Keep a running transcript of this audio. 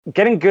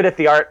getting good at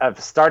the art of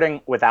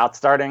starting without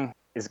starting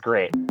is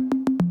great.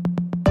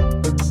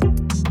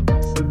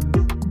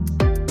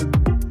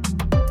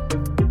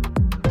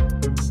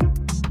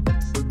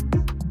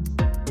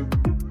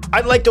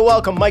 I'd like to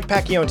welcome Mike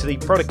Pacchione to the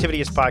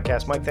Productivityist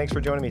podcast. Mike, thanks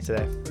for joining me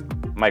today.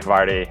 Mike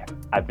Vardy,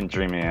 I've been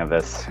dreaming of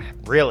this.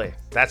 Really?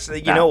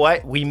 You know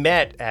what? We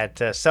met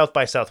at South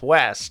by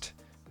Southwest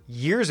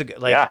years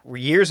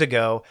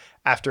ago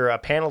after a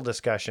panel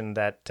discussion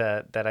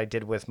that I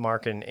did with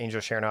Mark and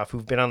Angel Sharonoff,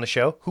 who've been on the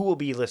show, who will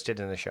be listed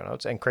in the show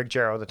notes, and Craig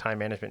Jarrow, the time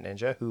management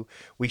ninja, who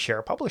we share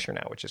a publisher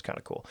now, which is kind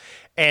of cool.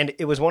 And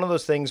it was one of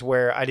those things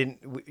where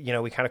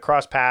we kind of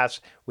crossed paths.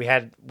 We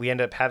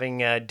ended up having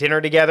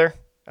dinner together.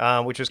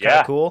 Which was kind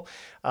of cool.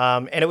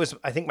 And it was,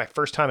 I think, my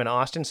first time in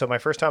Austin. So my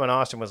first time in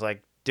Austin was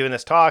like doing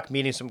this talk,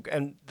 meeting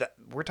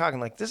we're talking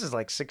like, this is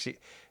like 6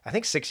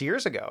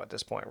 years ago at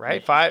this point,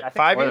 right?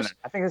 Five years?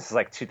 I think this is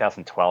like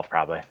 2012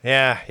 probably.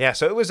 Yeah.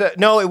 So it was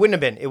no, it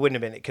wouldn't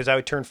have been because I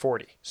would turn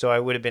 40. So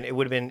it would have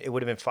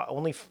been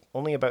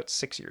only about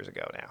 6 years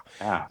ago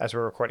now as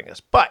we're recording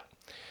this. But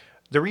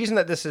the reason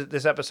that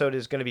this episode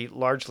is going to be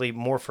largely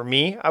more for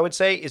me, I would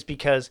say, is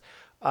because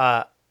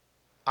I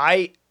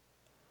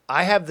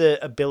have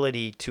the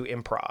ability to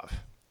improv.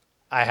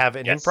 I have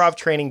an improv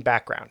training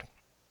background.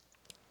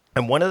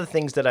 And one of the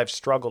things that I've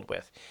struggled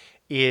with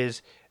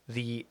is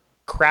the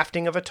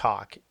crafting of a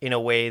talk in a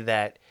way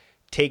that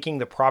taking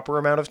the proper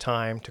amount of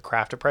time to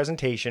craft a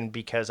presentation,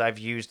 because I've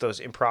used those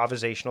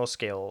improvisational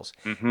skills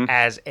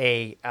as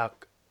I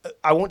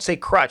won't say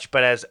crutch,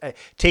 but as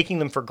taking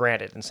them for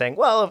granted and saying,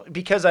 well,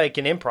 because I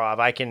can improv,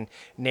 I can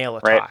nail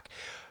a talk.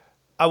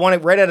 I want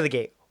it right out of the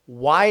gate.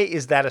 Why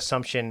is that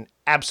assumption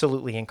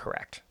absolutely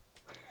incorrect?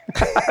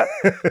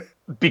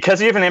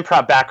 Because you have an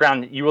improv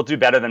background, you will do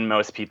better than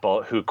most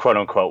people who quote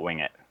unquote wing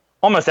it.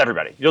 Almost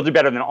everybody. You'll do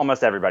better than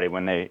almost everybody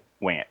when they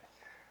wing it.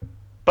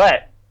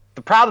 But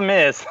the problem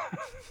is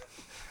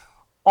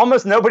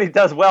almost nobody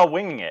does well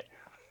winging it.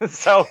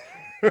 So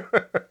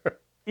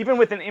even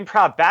with an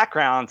improv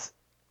background,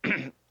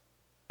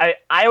 I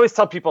always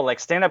tell people, like,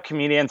 stand-up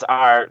comedians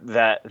are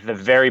the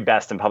very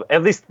best in public.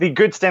 At least the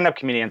good stand-up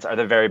comedians are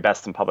the very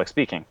best in public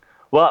speaking.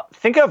 Well,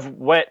 think of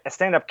what a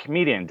stand-up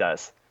comedian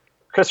does.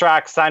 Chris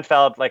Rock,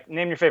 Seinfeld, like,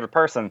 name your favorite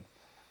person.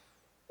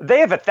 They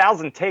have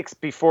 1,000 takes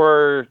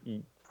before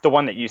the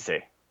one that you see.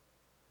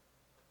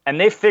 And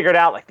they figured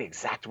out, like, the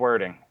exact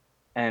wording.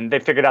 And they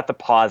figured out the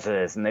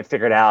pauses. And they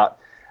figured out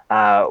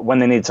when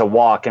they need to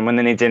walk and when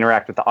they need to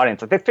interact with the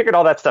audience. Like, they figured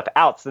all that stuff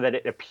out so that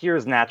it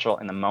appears natural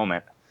in the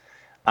moment.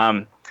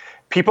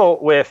 People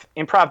with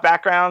improv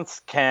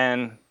backgrounds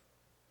can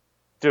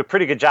do a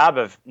pretty good job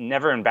of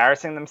never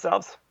embarrassing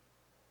themselves.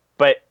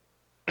 But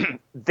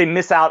they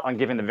miss out on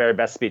giving the very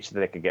best speech that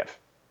they could give.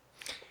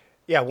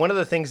 Yeah, one of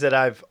the things that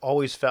I've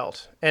always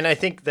felt, and I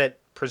think that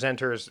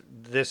presenters,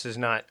 this is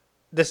not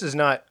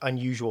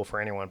unusual for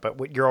anyone,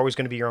 but you're always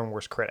going to be your own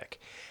worst critic.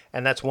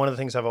 And that's one of the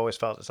things I've always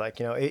felt is like,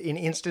 in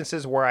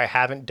instances where I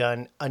haven't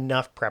done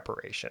enough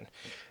preparation,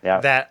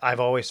 that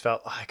I've always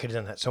felt, I could have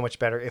done that so much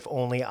better if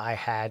only I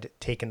had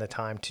taken the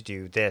time to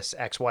do this,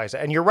 X, Y, Z.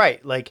 And you're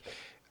right, like,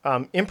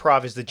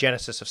 improv is the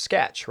genesis of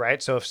sketch,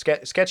 right? So if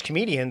sketch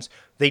comedians,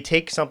 they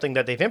take something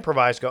that they've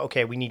improvised, go,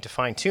 okay, we need to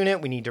fine tune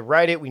it, we need to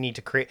write it, we need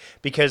to create,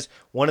 because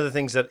one of the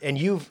things that, and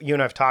you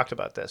and I've talked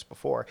about this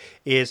before,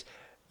 is,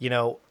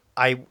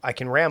 I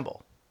can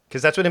ramble,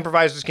 because that's what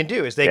improvisers can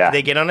do, is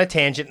they get on a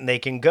tangent and they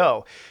can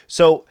go.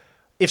 So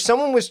if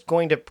someone was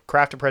going to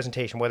craft a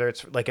presentation, whether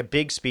it's like a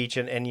big speech,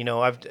 and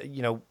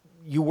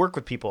you work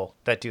with people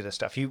that do this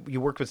stuff. You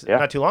worked with,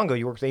 not too long ago,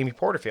 you worked with Amy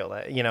Porterfield.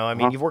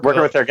 You've worked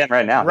with her again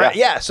right now. Right.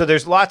 Yeah. So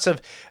there's lots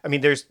of,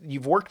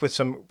 you've worked with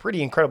some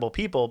pretty incredible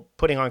people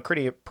putting on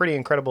pretty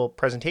incredible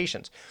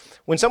presentations.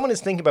 When someone is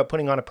thinking about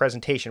putting on a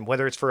presentation,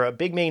 whether it's for a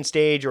big main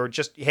stage or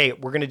just, hey,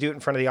 we're going to do it in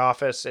front of the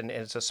office and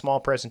it's a small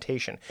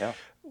presentation. Yeah.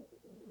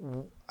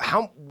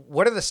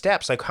 What are the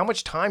steps? Like, how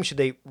much time should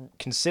they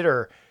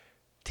consider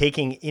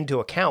taking into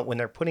account when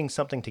they're putting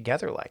something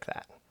together like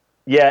that?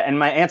 Yeah, and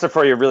my answer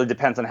for you really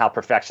depends on how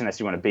perfectionist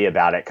you want to be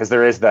about it, because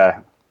there is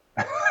the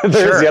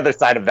the other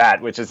side of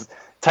that, which is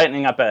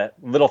tightening up a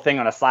little thing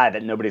on a slide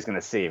that nobody's going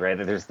to see, right?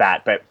 There's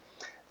that, but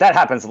that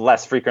happens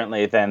less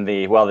frequently than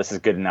the, well, this is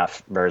good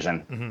enough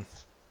version. Mm-hmm.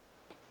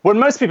 What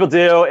most people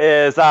do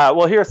is,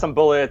 well, here are some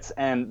bullets,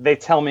 and they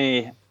tell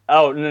me,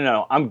 oh,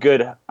 no, I'm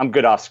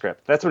good off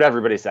script. That's what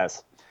everybody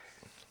says.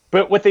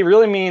 But what they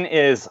really mean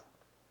is,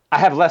 I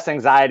have less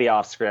anxiety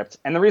off script.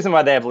 And the reason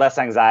why they have less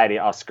anxiety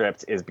off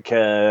script is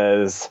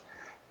because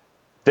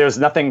there's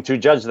nothing to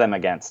judge them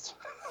against.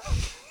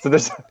 So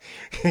there's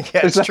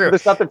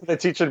nothing for the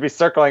teacher to be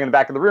circling in the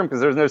back of the room because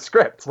there's no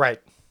script.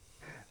 Right.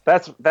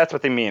 That's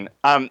what they mean.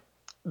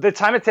 The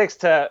time it takes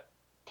to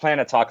plan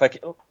a talk,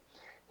 like,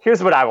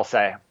 here's what I will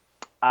say.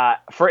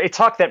 For a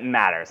talk that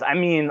matters, I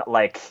mean,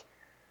 like,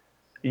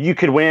 you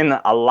could win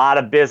a lot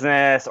of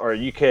business, or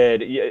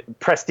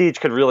prestige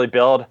could really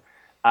build.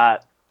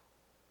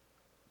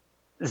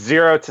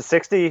 0 to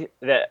 60,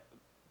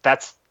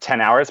 that's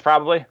 10 hours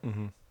probably.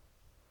 Mm-hmm.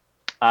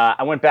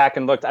 I went back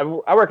and looked. I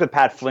worked with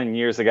Pat Flynn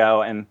years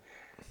ago, and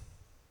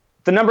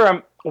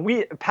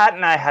Pat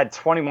and I had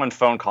 21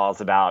 phone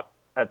calls about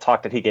a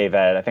talk that he gave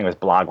at, I think it was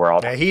Blog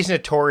World. Yeah, he's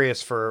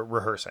notorious for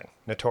rehearsing.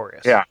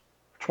 Notorious. Yeah.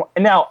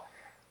 Now,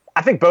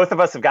 I think both of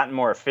us have gotten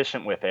more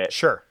efficient with it.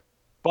 Sure.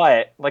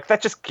 But like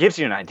that just gives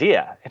you an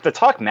idea. If the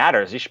talk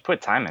matters, you should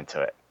put time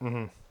into it.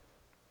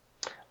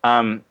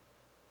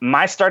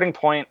 My starting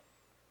point.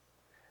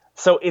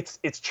 So it's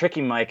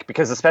tricky, Mike,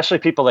 because especially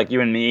people like you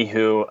and me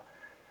who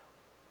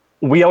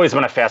we always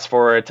want to fast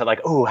forward to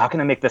like, oh, how can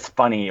I make this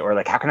funny? Or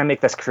like, how can I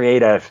make this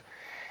creative?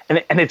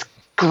 And it's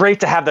great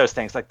to have those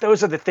things. Like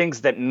those are the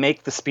things that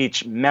make the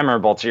speech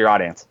memorable to your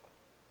audience.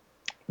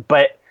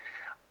 But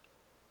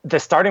the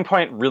starting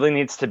point really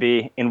needs to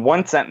be in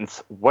one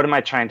sentence, what am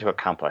I trying to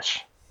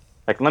accomplish?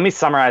 Like, let me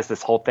summarize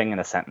this whole thing in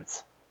a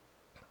sentence.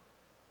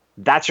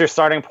 That's your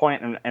starting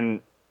point. And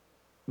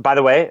by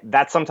the way,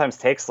 that sometimes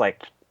takes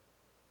like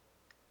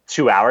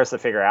 2 hours to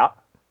figure out.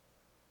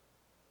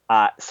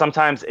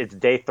 Sometimes it's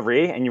day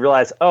 3 and you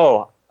realize,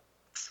 oh,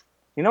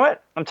 you know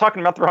what? I'm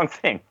talking about the wrong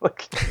thing.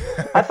 Look,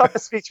 I thought the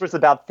speech was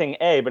about thing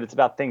A, but it's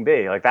about thing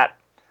B. Like that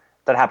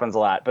happens a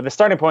lot. But the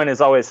starting point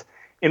is always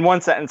in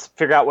one sentence,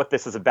 figure out what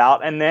this is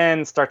about, and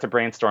then start to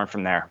brainstorm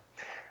from there.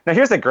 Now,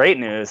 here's the great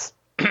news.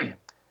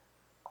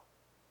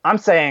 I'm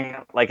saying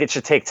like it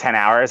should take 10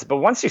 hours, but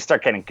once you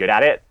start getting good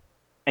at it,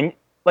 and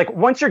like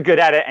once you're good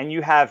at it and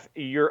you have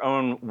your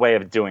own way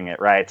of doing it,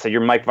 right? So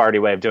your Mike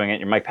Vardy way of doing it,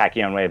 your Mike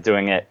Pacchione way of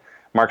doing it,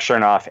 Mark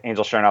Chernoff,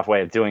 Angel Chernoff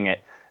way of doing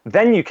it,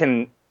 then you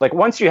can, like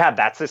once you have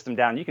that system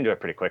down, you can do it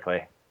pretty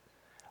quickly.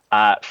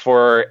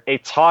 For a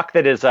talk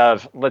that is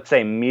of, let's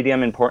say,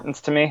 medium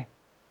importance to me,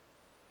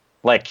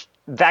 like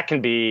that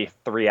can be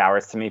 3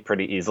 hours to me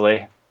pretty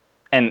easily,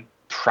 and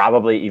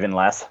probably even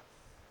less.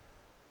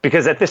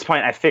 Because at this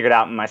point, I figured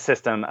out in my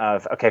system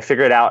of, okay,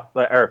 figure it out,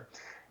 or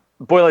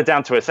boil it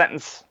down to a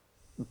sentence,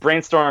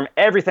 brainstorm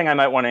everything I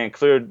might want to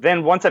include.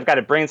 Then once I've got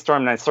it brainstormed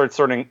and I start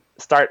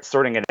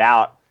sorting it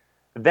out,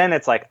 then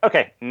it's like,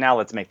 okay, now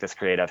let's make this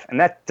creative. And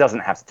that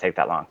doesn't have to take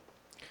that long.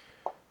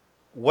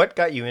 What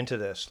got you into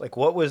this? Like,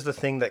 what was the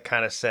thing that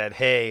kind of said,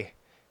 hey,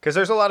 because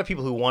there's a lot of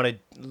people who wanted,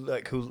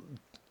 like, who,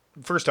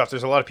 first off,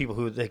 there's a lot of people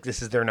who, like,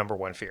 this is their number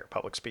one fear,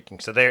 public speaking.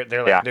 So they're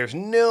like, yeah, there's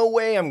no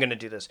way I'm going to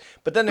do this.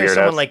 But then there's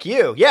someone like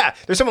you. Yeah,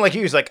 there's someone like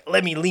you who's like,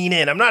 let me lean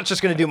in. I'm not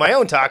just going to do my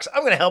own talks. I'm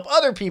going to help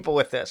other people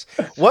with this.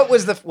 What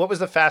was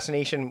the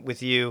fascination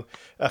with you,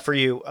 for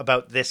you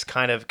about this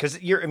kind of, because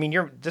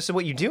this is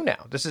what you do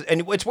now.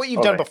 And it's what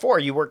you've done before.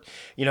 You worked,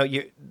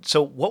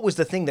 so what was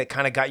the thing that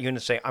kind of got you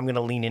into say, I'm going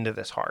to lean into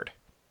this hard?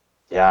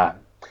 Yeah.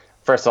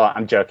 First of all,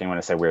 I'm joking when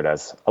I say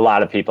weirdos. A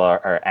lot of people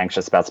are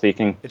anxious about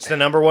speaking. It's the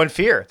number one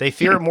fear. They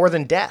fear it more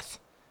than death.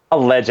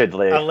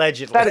 Allegedly.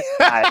 That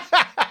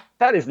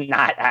is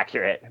not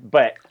accurate,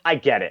 but I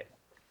get it.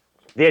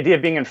 The idea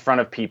of being in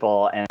front of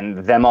people and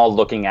them all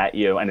looking at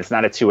you, and it's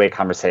not a two-way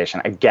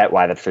conversation, I get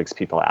why that freaks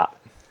people out.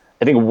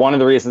 I think one of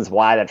the reasons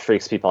why that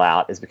freaks people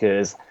out is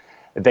because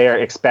they're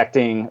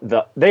expecting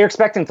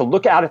to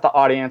look out at the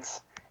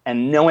audience,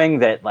 and knowing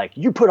that like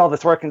you put all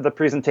this work into the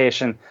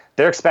presentation,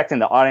 they're expecting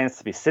the audience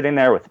to be sitting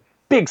there with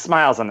big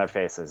smiles on their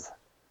faces.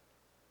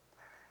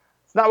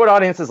 It's not what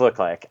audiences look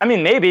like. I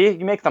mean, maybe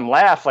you make them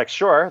laugh, like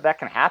sure, that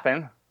can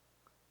happen.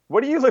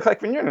 What do you look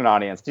like when you're in an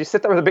audience? Do you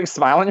sit there with a big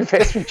smile on your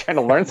face when you're trying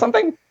to learn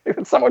something?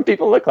 That's not what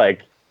people look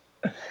like.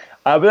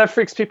 But that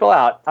freaks people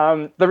out.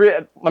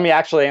 Let me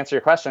actually answer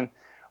your question.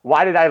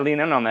 Why did I lean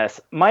in on this?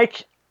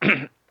 Mike,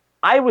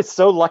 I was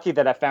so lucky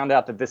that I found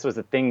out that this was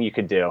a thing you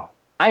could do.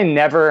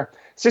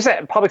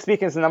 Public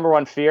speaking is the number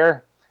one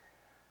fear.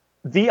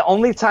 The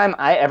only time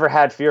I ever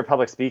had fear of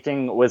public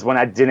speaking was when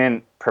I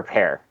didn't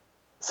prepare.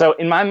 So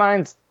in my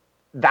mind,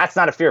 that's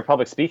not a fear of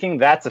public speaking.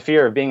 That's a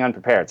fear of being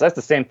unprepared. So that's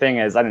the same thing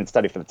as I didn't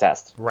study for the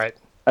test. Right.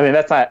 I mean,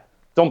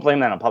 don't blame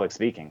that on public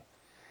speaking.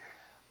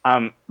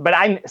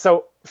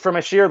 So from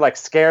a sheer like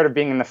scared of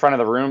being in the front of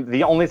the room,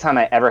 the only time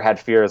I ever had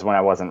fear is when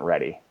I wasn't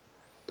ready.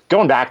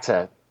 Going back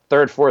to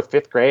 3rd, 4th,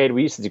 5th grade,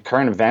 we used to do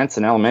current events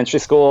in elementary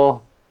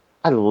school.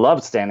 I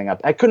loved standing up.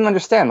 I couldn't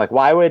understand, like,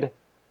 I was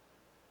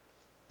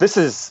in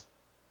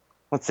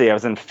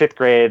 5th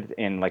grade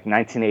in like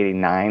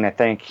 1989, I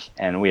think,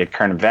 and we had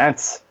current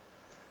events.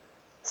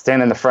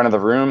 Stand in the front of the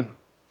room,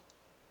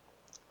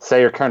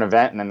 say your current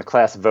event, and then the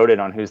class voted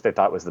on whose they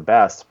thought was the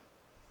best.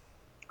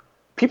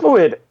 People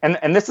would,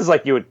 and this is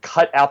like you would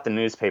cut out the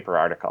newspaper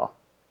article.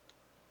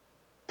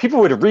 People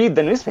would read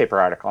the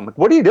newspaper article. I'm like,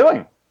 what are you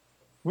doing?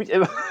 We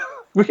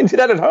can do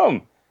that at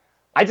home.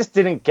 I just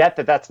didn't get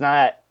that that's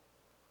not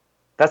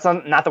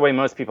the way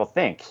most people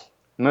think.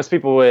 Most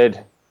people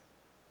would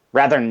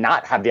rather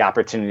not have the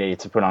opportunity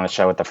to put on a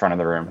show at the front of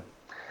the room.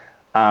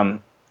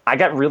 I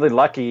got really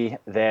lucky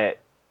that,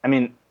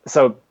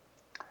 so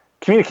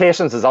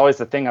communications is always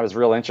the thing I was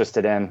real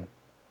interested in.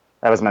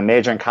 That was my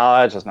major in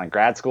college. That was my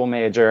grad school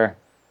major.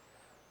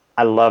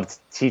 I loved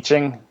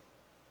teaching.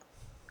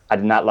 I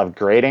did not love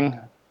grading.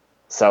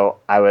 So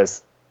I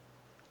was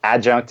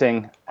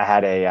adjuncting. I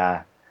had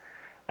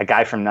a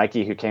guy from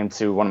Nike who came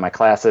to one of my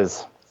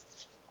classes,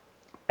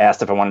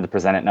 asked if I wanted to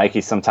present at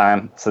Nike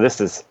sometime. So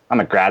I'm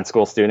a grad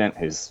school student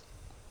who's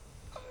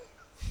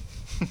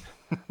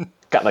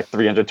got like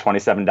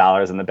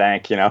 $327 in the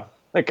bank,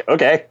 like,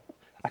 okay,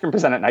 I can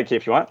present at Nike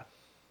if you want.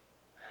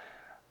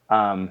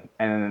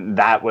 And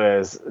that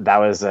was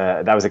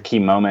a key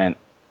moment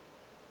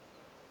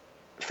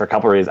for a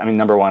couple of reasons. I mean,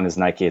 number one is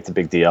Nike. It's a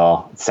big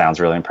deal. It sounds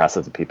really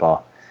impressive to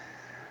people.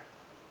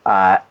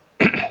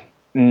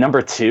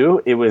 Number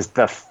two, it was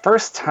the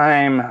first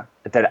time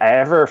that I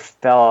ever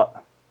felt,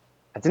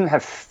 I didn't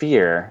have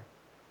fear,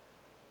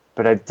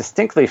 but I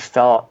distinctly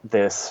felt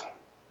this,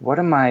 what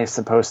am I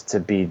supposed to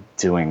be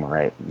doing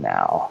right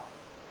now?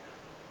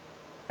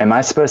 Am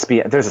I supposed to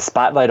be, there's a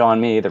spotlight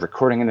on me, they're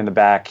recording it in the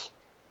back.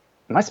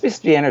 Am I supposed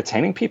to be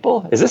entertaining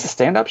people? Is this a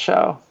stand-up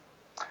show?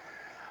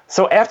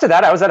 So after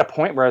that, I was at a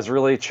point where I was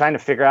really trying to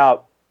figure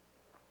out,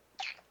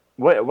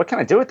 what can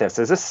I do with this?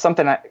 Is this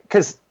something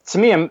because to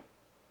me, a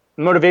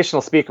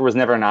motivational speaker was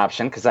never an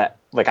option because I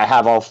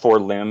have all four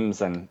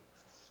limbs and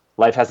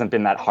life hasn't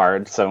been that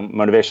hard. So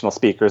motivational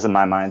speakers in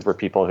my mind were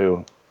people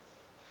who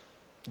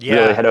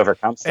really had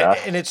overcome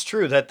stuff. And it's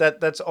true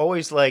that's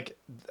always like,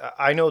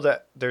 I know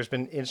that there's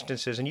been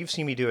instances, and you've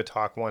seen me do a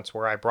talk once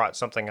where I brought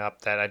something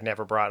up that I'd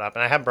never brought up,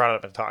 and I haven't brought it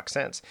up in a talk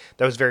since.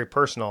 That was very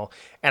personal,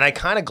 and I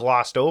kind of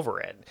glossed over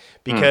it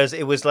because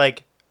it was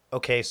like,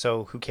 okay,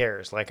 so who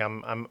cares? Like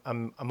I'm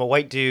a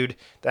white dude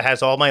that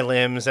has all my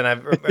limbs, and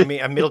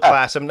I'm middle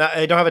class.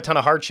 I don't have a ton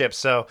of hardships,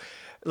 so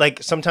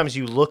like sometimes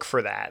you look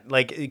for that,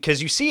 like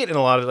because you see it in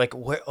a lot of like,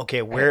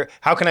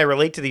 how can I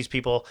relate to these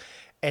people?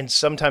 And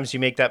sometimes you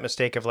make that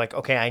mistake of like,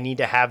 okay, I need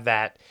to have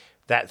that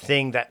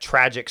thing, that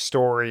tragic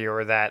story,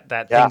 or that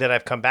thing that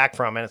I've come back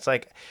from. And it's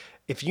like,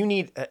 if you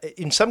need,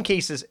 in some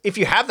cases, if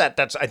you have that,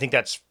 I think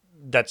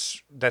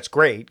that's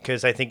great,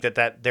 because I think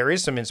that there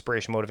is some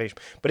inspiration, motivation.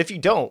 But if you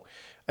don't,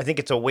 I think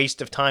it's a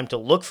waste of time to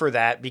look for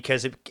that,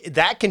 because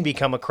that can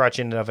become a crutch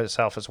in and of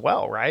itself as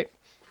well, right?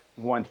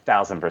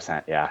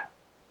 1000%, yeah.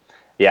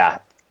 Yeah.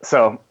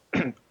 So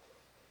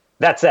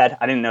that said,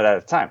 I didn't know that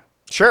at the time.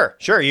 Sure.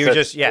 So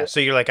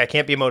you're like, I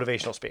can't be a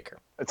motivational speaker.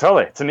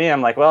 Totally. To me,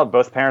 I'm like, well,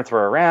 both parents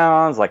were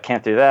around, like,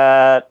 can't do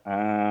that.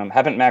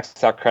 Haven't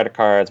maxed out credit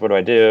cards. What do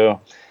I do?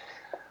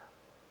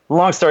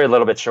 Long story, a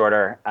little bit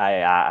shorter.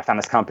 I found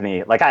this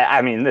company, like,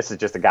 I mean, this is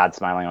just a God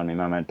smiling on me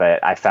moment,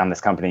 but I found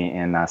this company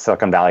in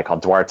Silicon Valley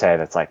called Duarte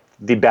that's like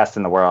the best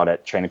in the world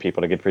at training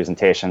people to give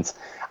presentations.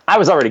 I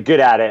was already good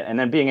at it. And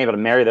then being able to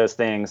marry those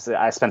things,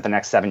 I spent the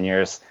next 7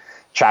 years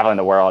traveling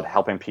the world,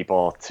 helping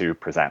people to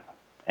present.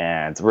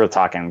 And we're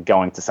talking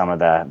going to some of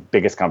the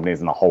biggest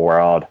companies in the whole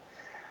world.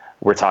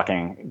 We're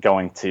talking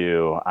going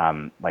to,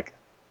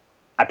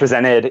 I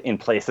presented in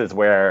places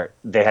where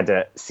they had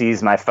to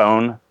seize my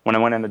phone when I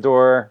went in the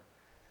door.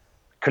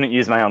 Couldn't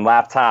use my own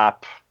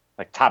laptop,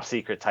 like top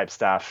secret type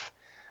stuff.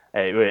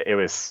 It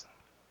was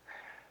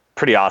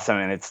pretty awesome.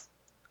 And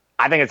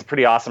I think it's a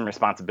pretty awesome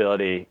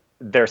responsibility.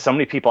 There are so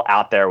many people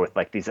out there with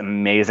like these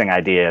amazing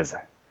ideas,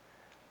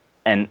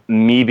 and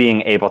me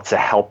being able to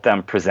help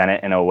them present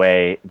it in a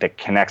way that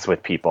connects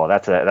with people,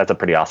 that's a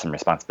pretty awesome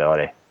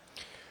responsibility.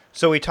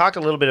 So we talked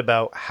a little bit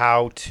about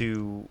how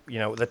to,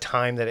 the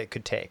time that it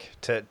could take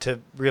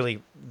to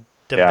really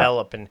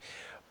develop.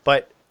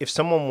 But if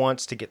someone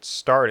wants to get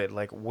started,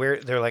 like where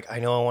they're like, I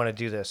know I want to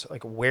do this,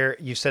 like where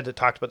you said that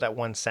talked about that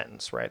one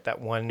sentence, right? That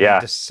one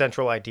this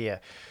central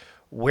idea.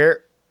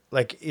 Where,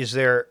 like,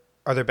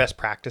 are there best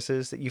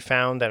practices that you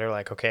found that are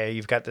like, okay,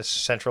 you've got this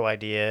central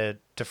idea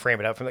to frame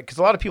it out from that? Because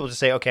a lot of people just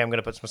say, okay, I'm going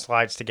to put some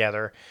slides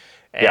together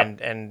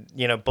and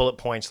bullet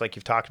points like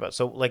you've talked about.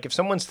 So like if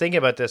someone's thinking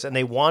about this and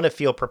they want to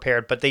feel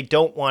prepared, but they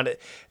don't want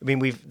it. I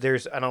mean,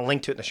 and I'll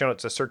link to it in the show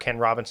notes, a Sir Ken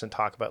Robinson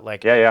talk about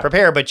like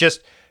prepare, but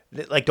just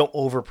like don't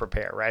over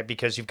prepare, right?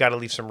 Because you've got to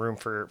leave some room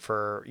for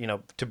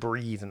to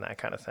breathe and that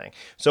kind of thing.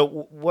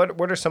 So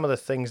what are some of the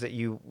things that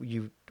you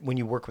when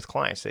you work with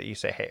clients that you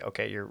say, hey,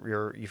 okay,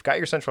 you've got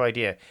your central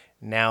idea,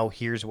 now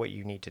here's what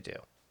you need to do?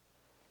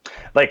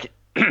 Like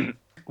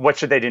what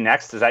should they do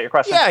next? Is that your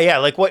question? Yeah.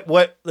 Like what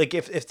like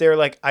if they're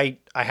like, I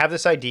have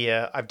this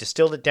idea, I've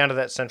distilled it down to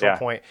that central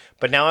point,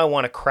 but now I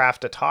want to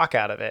craft a talk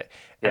out of it.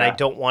 And I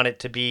don't want it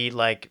to be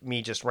like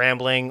me just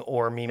rambling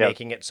or me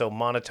making it so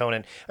monotone.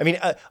 And I mean,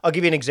 I'll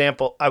give you an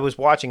example. I was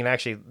watching, and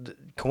actually,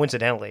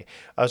 coincidentally,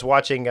 I was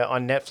watching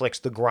on Netflix,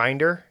 The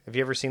Grinder. Have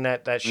you ever seen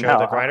that show, No.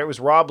 The Grinder? It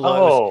was Rob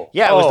Lowe. It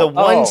was the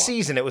one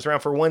season. It was around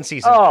for one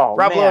season.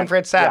 Rob Lowe and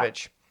Fred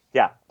Savage.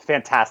 Yeah,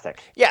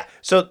 fantastic. Yeah,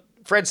 so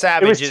Fred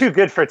Savage. It was too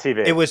good for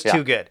TV. It was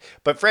too good.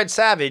 But Fred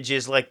Savage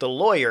is like the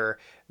lawyer,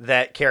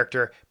 that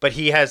character, but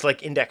he has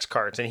like index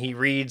cards and he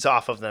reads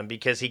off of them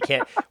because he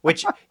can't,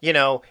 which, in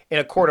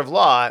a court of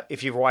law,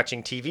 if you're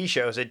watching TV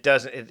shows, it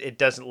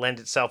doesn't lend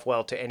itself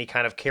well to any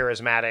kind of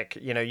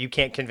charismatic, you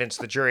can't convince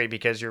the jury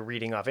because you're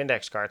reading off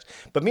index cards.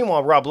 But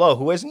meanwhile, Rob Lowe,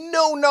 who has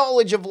no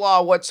knowledge of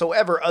law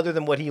whatsoever other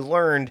than what he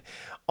learned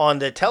on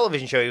the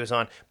television show he was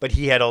on, but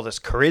he had all this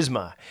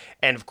charisma.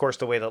 And of course,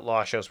 the way that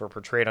law shows were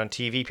portrayed on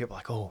TV, people are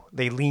like, oh,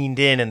 they leaned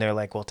in and they're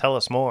like, well, tell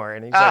us more.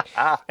 And he's like,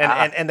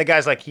 and the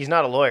guy's like, he's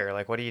not a lawyer.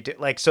 Like, what do you do?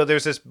 Like, so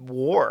there's this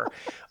war.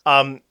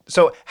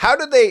 So how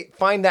do they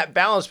find that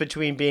balance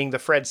between being the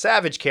Fred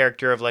Savage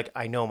character of like,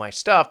 I know my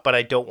stuff, but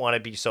I don't want to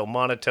be so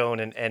monotone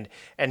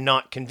and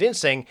not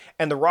convincing,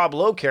 and the Rob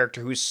Lowe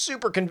character who's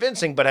super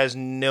convincing but has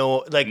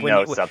no like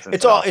no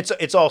substance.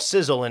 It's all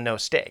sizzle and no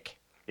steak.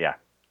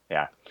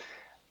 Yeah.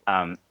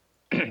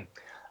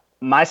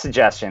 My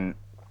suggestion.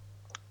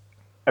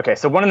 Okay,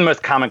 so one of the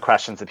most common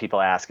questions that people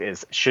ask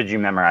is, should you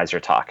memorize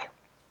your talk?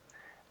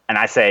 And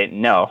I say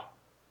no,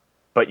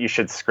 but you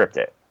should script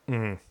it.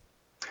 Mm-hmm.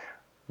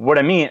 What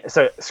I mean,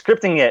 so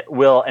scripting it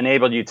will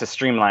enable you to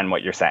streamline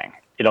what you're saying.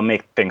 It'll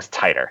make things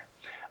tighter.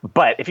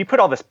 But if you put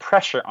all this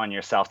pressure on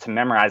yourself to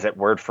memorize it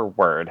word for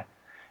word,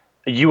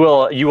 you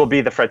will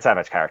be the Fred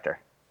Savage character.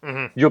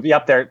 Mm-hmm. You'll be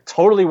up there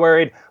totally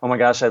worried. Oh my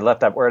gosh, I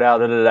left that word out.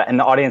 Da, da, da. And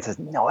the audience has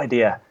no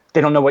idea.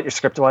 They don't know what your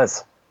script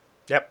was.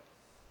 Yep.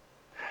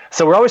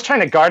 So we're always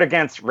trying to guard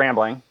against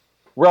rambling.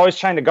 We're always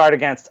trying to guard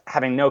against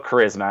having no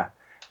charisma.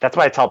 That's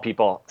why I tell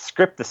people,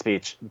 script the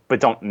speech, but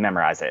don't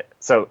memorize it.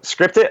 So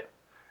script it.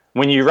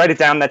 When you write it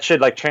down, that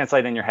should like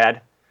translate in your head.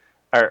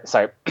 Or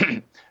sorry,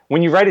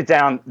 when you write it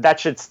down,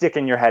 that should stick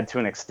in your head to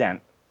an extent.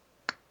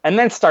 And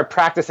then start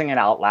practicing it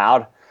out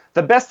loud.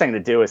 The best thing to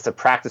do is to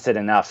practice it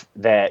enough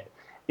that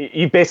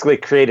you basically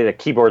created a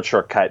keyboard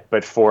shortcut,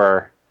 but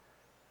for,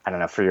 I don't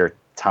know, for your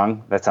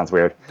tongue. That sounds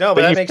weird. No,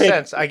 but that makes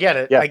sense. I get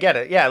it. Yeah. I get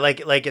it. Yeah, like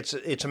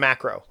it's a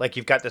macro. Like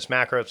you've got this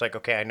macro. It's like,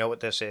 okay, I know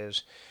what this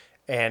is,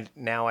 and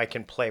now I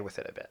can play with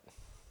it a bit.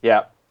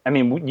 Yeah. I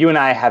mean, you and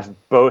I have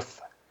both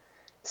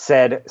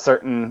said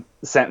certain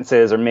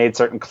sentences or made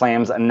certain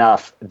claims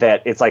enough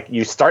that it's like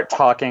you start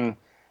talking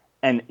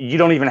and you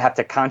don't even have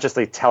to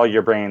consciously tell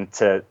your brain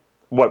to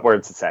what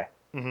words to say.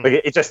 Mm-hmm.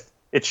 Like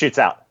it shoots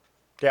out.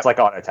 Yep. It's like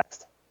auto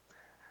text.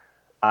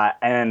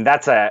 And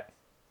that's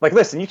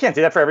listen, you can't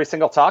do that for every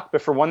single talk,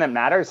 but for one that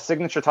matters,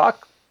 signature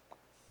talk,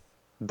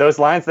 those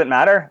lines that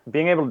matter,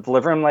 being able to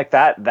deliver them like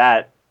that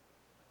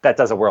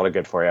does a world of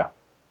good for you.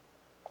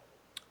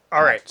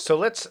 All right. So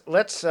let's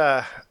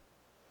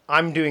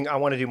I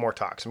want to do more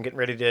talks. I'm getting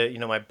ready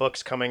to, my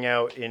book's coming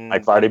out in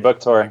Mike Pacchione book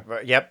tour.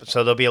 Yep.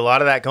 So there'll be a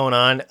lot of that going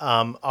on.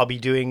 I'll be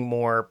doing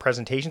more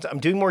presentations. I'm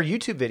doing more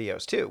YouTube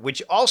videos too,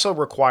 which also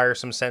require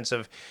some sense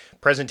of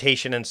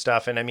presentation and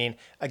stuff. And I mean,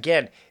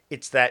 again,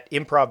 it's that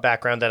improv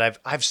background that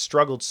I've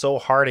struggled so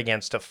hard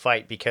against to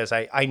fight because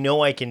I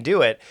know I can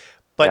do it,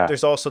 but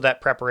there's also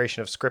that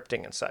preparation of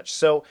scripting and such.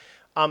 So,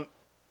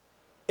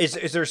 is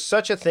there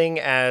such a thing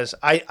as,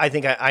 I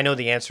think I know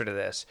the answer to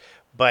this,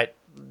 but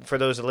for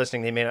those that are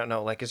listening, they may not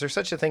know, like, is there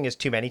such a thing as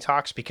too many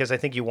talks? Because I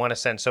think you want to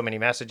send so many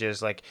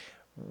messages. Like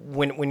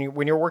when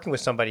you're working with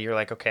somebody, you're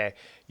like, okay,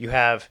 you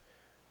have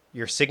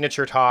your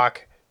signature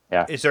talk.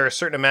 Yeah. Is there a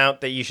certain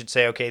amount that you should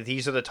say, okay,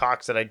 these are the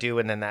talks that I do,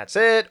 and then that's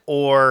it?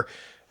 Or,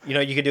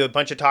 you could do a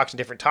bunch of talks on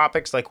different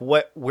topics. Like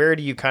where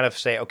do you kind of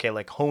say, okay,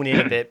 like hone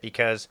in a bit?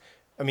 Because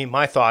I mean,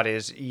 my thought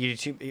is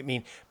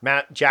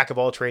jack of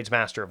all trades,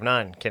 master of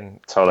none can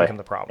become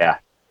the problem. Yeah.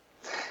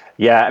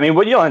 Yeah. I mean,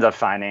 what you'll end up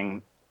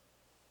finding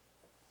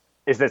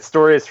is that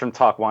stories from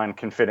talk one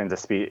can fit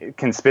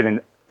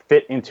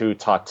into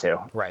talk two,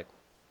 right,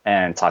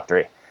 and talk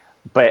three.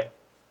 But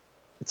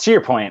to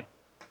your point,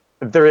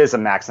 there is a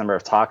max number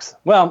of talks.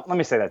 Well, let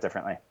me say that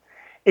differently.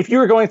 If you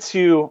were going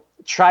to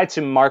try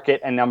to market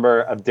a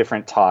number of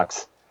different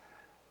talks,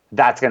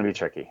 that's going to be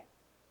tricky.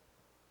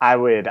 I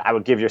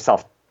would give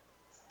yourself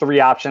 3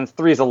 options.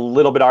 3 is a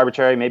little bit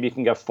arbitrary. Maybe you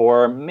can go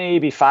 4,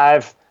 maybe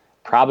 5.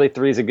 Probably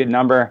 3 is a good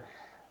number.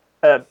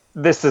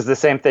 This is the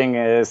same thing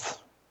as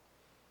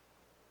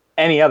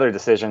any other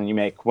decision you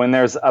make. When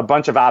there's a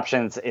bunch of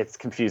options, it's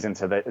confusing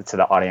to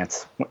the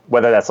audience,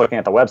 whether that's looking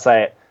at the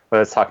website,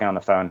 whether it's talking on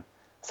the phone.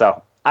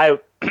 So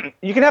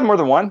you can have more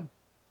than one,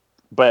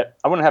 but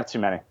I wouldn't have too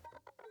many.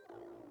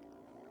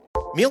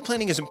 Meal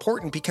planning is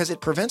important because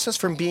it prevents us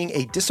from being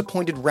a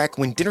disappointed wreck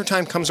when dinner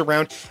time comes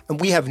around and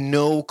we have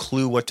no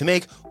clue what to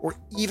make, or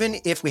even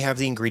if we have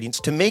the ingredients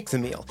to make the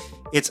meal.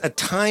 It's a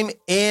time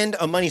and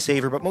a money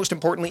saver, but most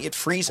importantly, it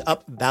frees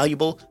up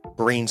valuable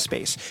brain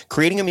space.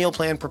 Creating a meal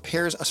plan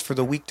prepares us for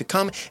the week to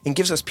come and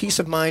gives us peace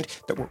of mind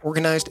that we're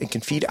organized and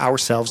can feed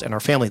ourselves and our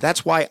family.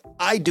 That's why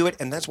I do it,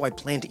 and that's why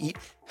Plan to Eat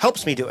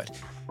helps me do it.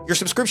 Your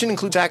subscription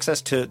includes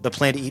access to the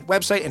Plan to Eat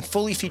website and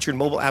fully featured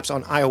mobile apps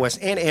on iOS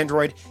and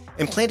Android.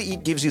 And Plan to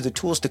Eat gives you the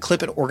tools to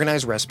clip and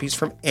organize recipes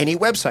from any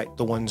website,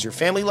 the ones your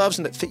family loves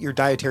and that fit your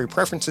dietary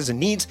preferences and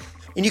needs.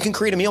 And you can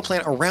create a meal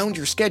plan around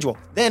your schedule.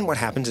 Then what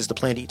happens is the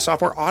Plan to Eat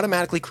software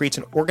automatically creates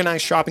an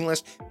organized shopping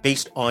list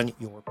based on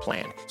your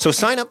plan. So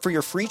sign up for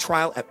your free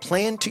trial at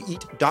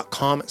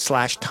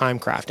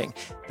plantoeat.com/timecrafting.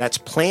 That's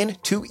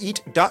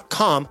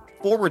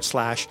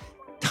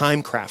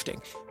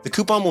plantoeat.com/timecrafting. The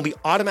coupon will be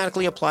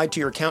automatically applied to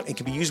your account and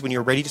can be used when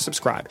you're ready to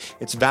subscribe.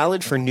 It's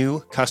valid for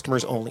new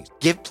customers only.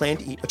 Give Plan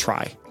to Eat a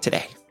try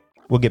today.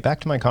 We'll get back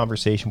to my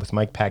conversation with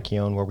Mike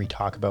Pacchione, where we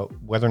talk about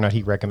whether or not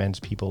he recommends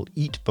people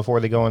eat before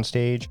they go on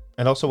stage,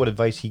 and also what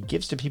advice he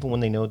gives to people when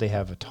they know they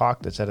have a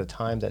talk that's at a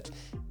time that's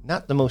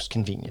not the most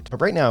convenient.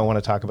 But right now I want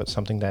to talk about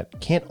something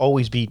that can't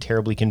always be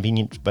terribly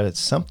convenient, but it's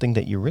something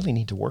that you really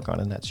need to work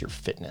on, and that's your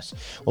fitness.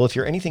 Well, if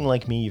you're anything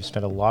like me, you've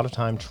spent a lot of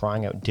time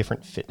trying out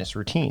different fitness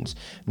routines.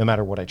 No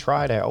matter what I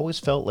tried, I always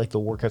felt like the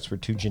workouts were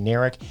too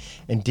generic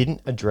and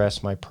didn't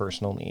address my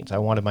personal needs. I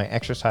wanted my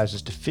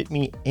exercises to fit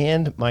me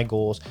and my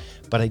goals,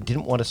 but I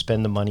didn't want to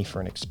spend the money for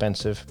an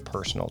expensive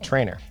personal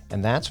trainer.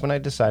 And that's when I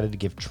decided to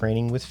give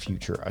Training with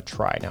Future a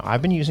try. Now,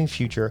 I've been using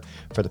Future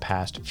for the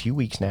past few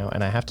weeks now,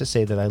 and I have to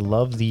say that I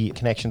love the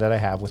connection that I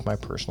have with my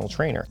personal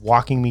trainer.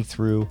 Walking me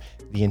through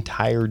the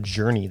entire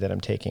journey that I'm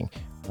taking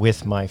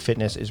with my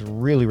fitness is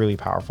really, really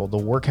powerful. The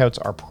workouts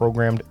are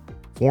programmed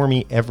for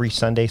me every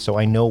Sunday, so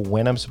I know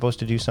when I'm supposed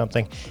to do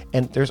something.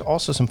 And there's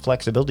also some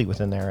flexibility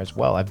within there as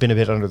well. I've been a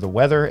bit under the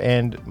weather,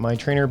 and my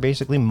trainer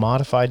basically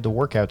modified the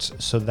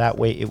workouts so that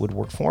way it would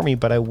work for me,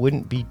 but I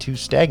wouldn't be too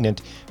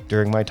stagnant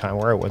during my time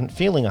where I wasn't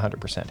feeling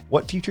 100%.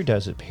 What Future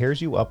does, it pairs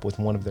you up with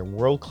one of their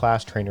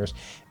world-class trainers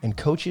and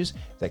coaches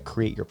that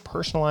create your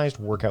personalized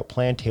workout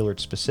plan tailored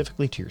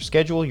specifically to your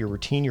schedule, your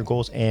routine, your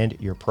goals, and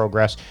your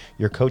progress.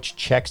 Your coach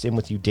checks in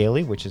with you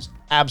daily, which is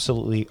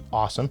absolutely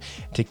awesome,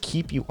 to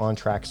keep you on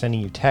track,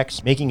 sending you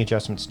texts, making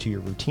adjustments to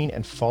your routine,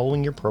 and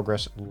following your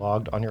progress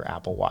logged on your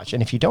Apple Watch.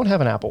 And if you don't have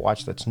an Apple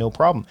Watch, that's no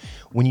problem.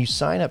 When you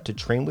sign up to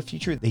Train with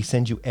Future, they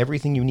send you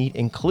everything you need,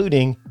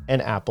 including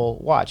an Apple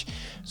Watch.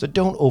 So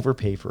don't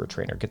overpay for a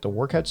trainer. Get the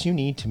workouts you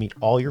need to meet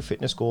all your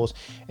fitness goals,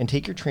 and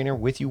take your trainer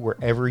with you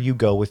wherever you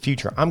go with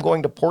Future. I'm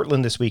going to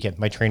Portland this weekend.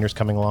 My trainer's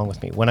coming along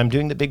with me. When I'm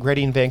doing the Big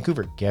Ready in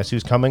Vancouver, guess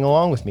who's coming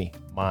along with me?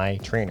 My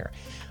trainer.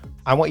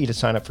 I want you to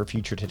sign up for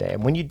Future today.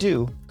 And when you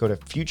do, go to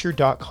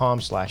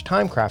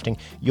future.com/timecrafting.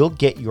 You'll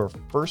get your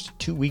first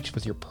 2 weeks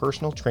with your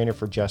personal trainer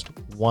for just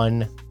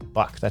 $1.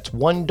 That's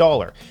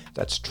 $1.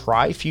 That's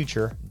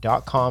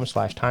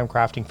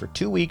tryfuture.com/timecrafting for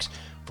 2 weeks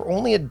for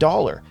only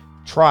 $1.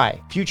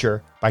 Try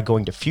Future by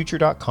going to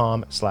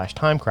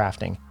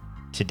future.com/timecrafting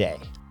today.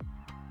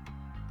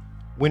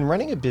 When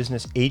running a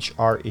business,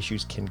 HR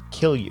issues can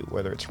kill you,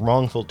 whether it's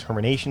wrongful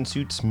termination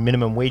suits,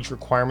 minimum wage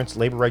requirements,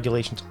 labor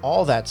regulations,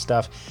 all that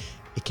stuff.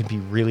 It can be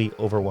really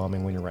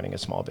overwhelming when you're running a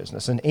small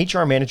business. And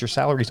HR manager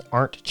salaries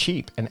aren't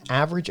cheap, an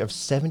average of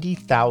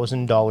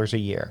 $70,000 a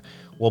year.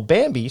 Well,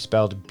 Bambee,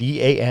 spelled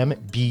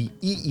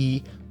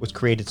B-A-M-B-E-E, was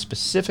created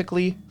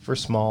specifically for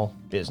small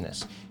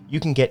business.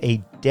 You can get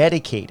a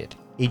dedicated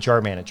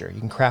HR manager. You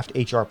can craft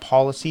HR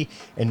policy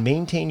and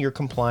maintain your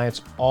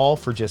compliance, all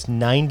for just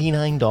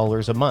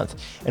 $99 a month.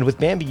 And with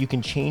Bambee, you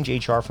can change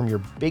HR from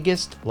your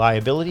biggest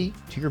liability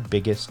to your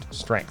biggest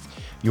strength.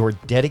 Your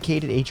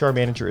dedicated HR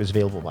manager is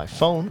available by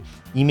phone,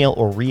 email,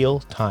 or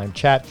real-time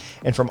chat.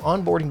 And from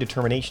onboarding to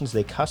terminations,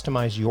 they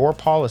customize your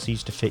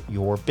policies to fit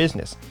your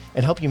business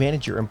and help you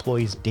manage your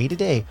employees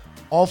day-to-day,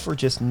 all for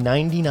just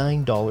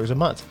 $99 a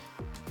month.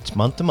 It's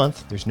month to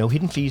month, there's no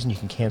hidden fees, and you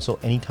can cancel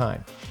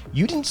anytime.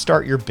 You didn't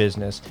start your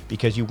business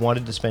because you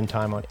wanted to spend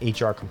time on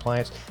HR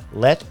compliance.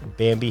 Let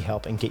Bambee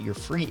help and get your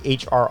free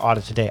HR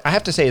audit today. I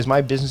have to say, as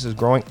my business is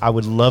growing, I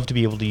would love to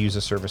be able to use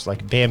a service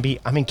like Bambee.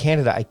 I'm in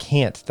Canada, I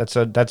can't. That's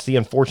the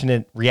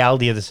unfortunate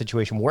reality of the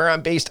situation. Where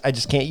I'm based, I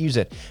just can't use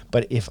it.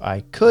 But if I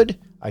could,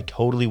 I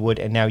totally would,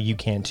 and now you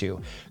can too.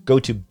 Go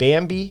to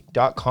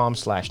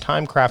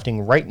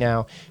Bambee.com/timecrafting right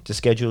now to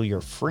schedule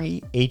your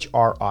free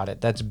HR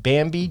audit. That's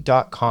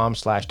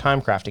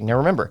Bambee.com/timecrafting. Now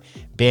remember,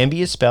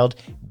 Bambee is spelled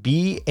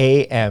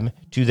B-A-M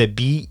to the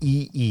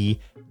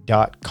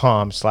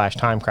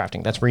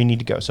BEE.com/timecrafting. That's where you need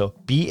to go. So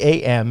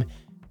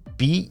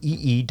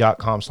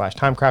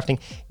BAMBEE.com/timecrafting.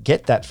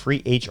 Get that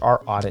free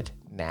HR audit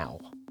now.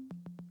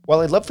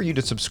 Well, I'd love for you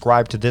to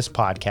subscribe to this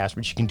podcast,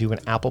 which you can do in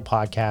Apple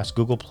Podcasts,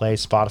 Google Play,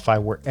 Spotify,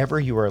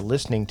 wherever you are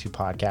listening to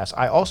podcasts.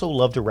 I also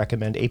love to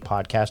recommend a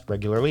podcast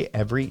regularly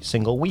every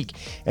single week.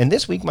 And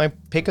this week, my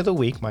pick of the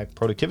week, my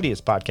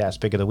Productivityist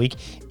podcast pick of the week,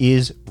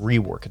 is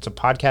Rework. It's a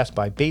podcast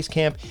by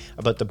Basecamp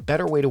about the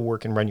better way to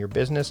work and run your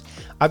business.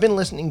 I've been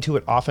listening to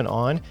it off and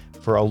on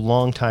for a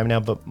long time now,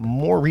 but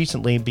more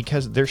recently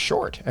because they're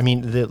short. I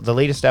mean, the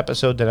latest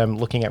episode that I'm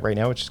looking at right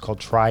now, which is called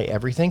Try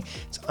Everything,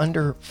 it's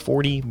under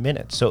 40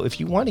 minutes. So if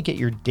you want to get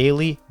your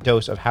daily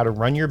dose of how to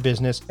run your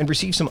business and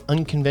receive some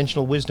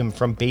unconventional wisdom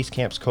from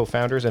Basecamp's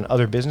co-founders and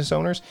other business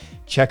owners,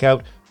 check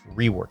out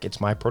Rework.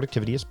 It's my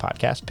Productivityist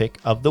podcast pick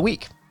of the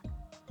week.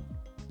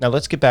 Now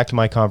let's get back to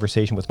my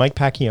conversation with Mike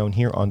Pacchione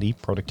here on the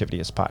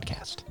Productivityist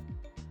podcast.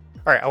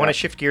 All right, I want to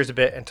shift gears a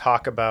bit and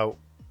talk about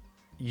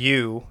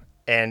you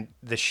and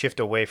the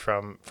shift away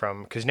from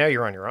because now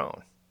you're on your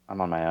own.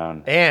 I'm on my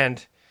own.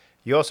 And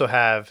you also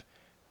have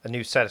a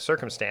new set of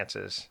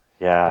circumstances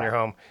in your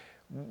home.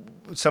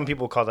 Some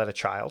people call that a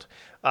child,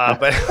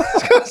 but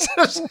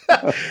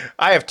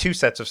I have two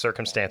sets of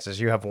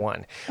circumstances. You have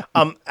one.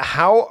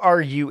 How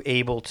are you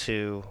able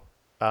to,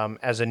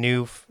 as a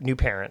new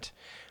parent,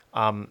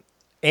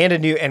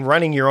 and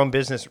running your own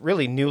business,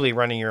 really newly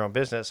running your own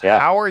business,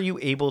 how are you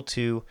able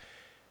to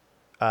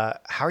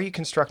how are you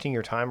constructing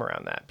your time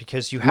around that?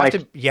 Because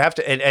Mike, you have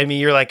to, and I mean,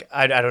 you're like,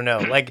 I don't know,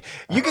 like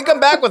you can come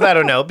back with, I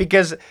don't know,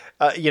 because,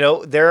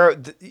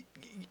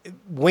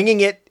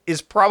 winging it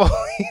is probably,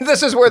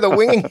 this is where the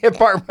winging it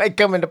part might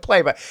come into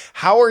play, but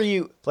how are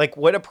you, like,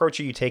 what approach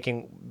are you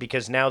taking?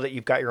 Because now that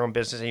you've got your own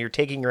business and you're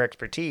taking your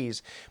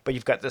expertise, but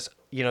you've got this,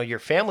 your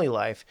family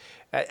life,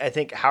 I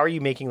think, how are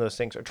you making those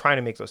things or trying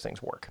to make those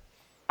things work?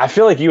 I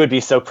feel like you would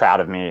be so proud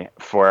of me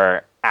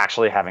for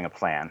actually having a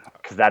plan,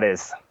 because that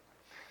is.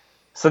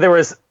 So there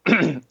was,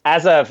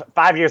 as of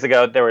 5 years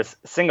ago, there was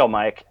single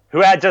Mike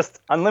who had just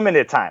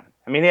unlimited time.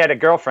 I mean, he had a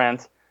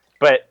girlfriend,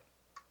 but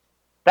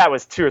that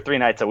was 2 or 3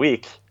 nights a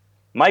week.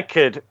 Mike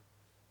could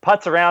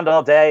putz around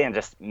all day and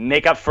just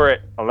make up for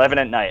it 11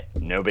 at night.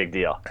 No big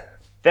deal.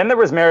 Then there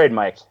was married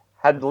Mike,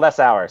 had less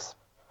hours.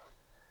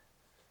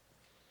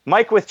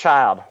 Mike with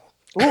child.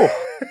 Ooh.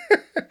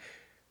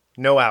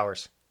 No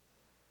hours.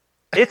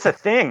 It's a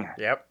thing.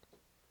 Yep.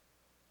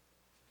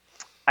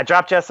 I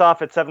drop Jess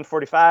off at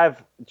 7:45,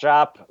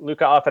 drop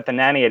Luca off at the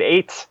nanny at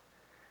 8,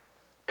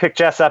 pick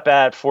Jess up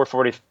at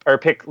 4:40, or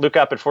pick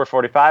Luca up at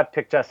 4:45,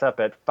 pick Jess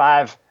up at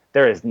 5.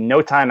 There is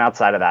no time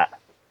outside of that.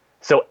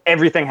 So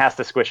everything has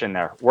to squish in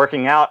there.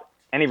 Working out,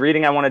 any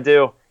reading I want to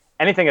do,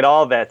 anything at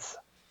all that's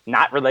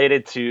not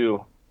related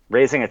to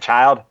raising a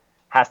child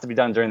has to be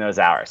done during those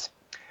hours.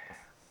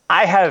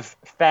 I have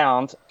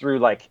found through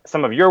like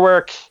some of your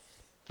work,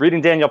 reading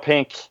Daniel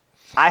Pink,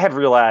 I have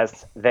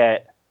realized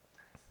that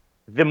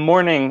the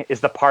morning is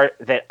the part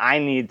that I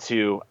need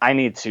to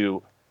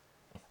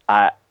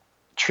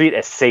treat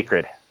as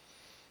sacred.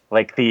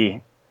 Like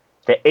the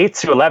 8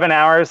 to 11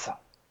 hours.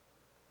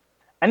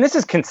 And this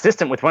is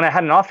consistent with when I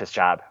had an office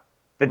job.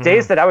 The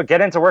days that I would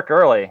get into work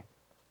early,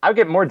 I would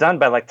get more done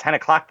by like 10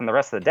 o'clock than the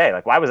rest of the day.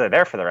 Like, why was I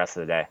there for the rest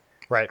of the day?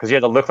 Right. Because you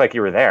had to look like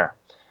you were there.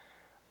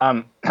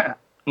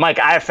 Mike,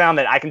 I have found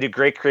that I can do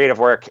great creative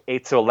work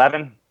 8 to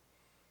 11.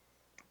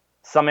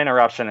 Some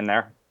interruption in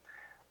there.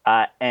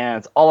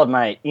 And all of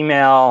my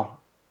email,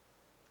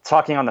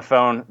 talking on the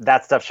phone,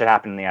 that stuff should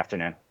happen in the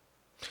afternoon.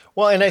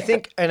 Well, and I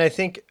think,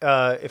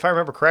 if I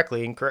remember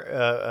correctly,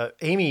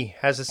 Amy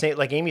has the same.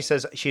 Like Amy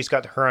says, she's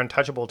got her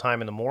untouchable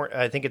time in the morning.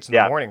 I think it's in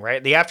the morning,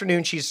 right? The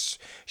afternoon,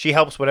 she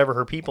helps whatever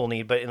her people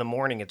need, but in the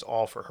morning, it's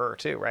all for her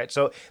too, right?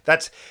 So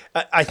that's,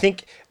 I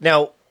think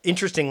now.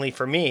 Interestingly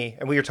for me,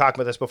 and we were talking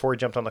about this before we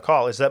jumped on the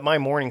call, is that my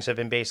mornings have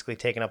been basically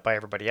taken up by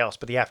everybody else,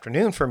 but the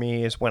afternoon for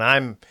me is when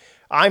I'm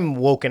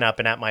woken up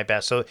and at my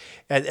best. So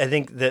I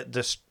think that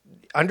the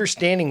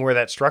understanding where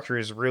that structure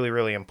is really,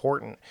 really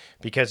important,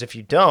 because if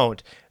you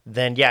don't,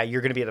 then you're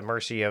going to be at the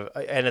mercy of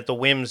and at the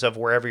whims of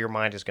wherever your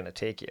mind is going to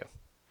take you.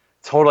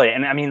 Totally.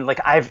 And I mean,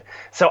 like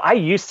I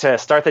used to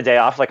start the day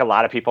off like a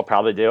lot of people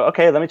probably do.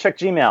 Okay, let me check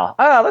Gmail.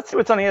 Let's see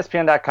what's on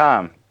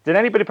ESPN.com. Did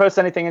anybody post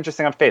anything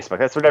interesting on Facebook?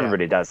 That's what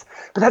everybody does.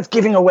 But that's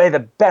giving away the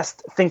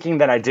best thinking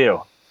that I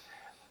do.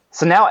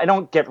 So now I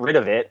don't get rid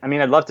of it. I mean,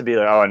 I'd love to be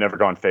like, I never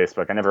go on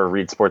Facebook. I never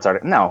read sports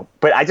articles. No,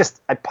 but I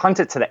punt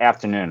it to the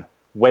afternoon.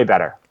 Way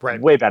better. Right.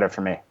 Way better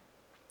for me.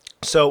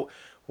 So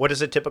what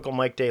does a typical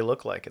Mike day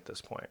look like at this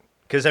point?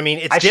 Because, I mean,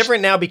 it's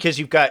different now because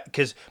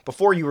because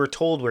before you were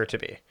told where to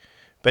be.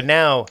 But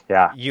now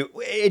you're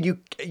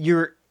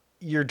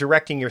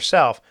directing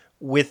yourself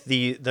with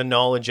the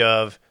knowledge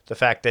of the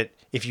fact that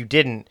if you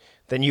didn't,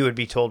 then you would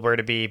be told where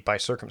to be by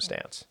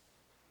circumstance.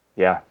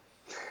 Yeah.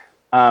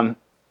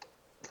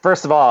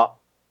 First of all,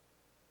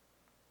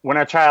 when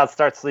our child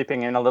starts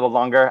sleeping in a little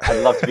longer,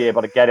 I'd love to be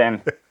able to get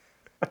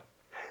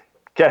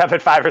up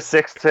at 5 or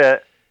 6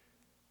 to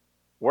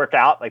work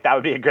out. Like that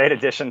would be a great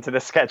addition to the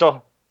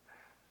schedule.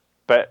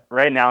 But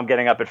right now I'm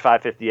getting up at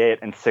 5:58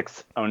 and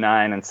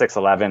 6:09 and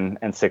 6:11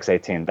 and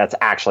 6:18. That's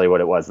actually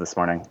what it was this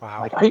morning.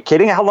 Wow. Like, are you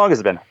kidding? How long has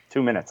it been?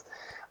 2 minutes.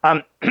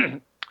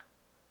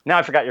 Now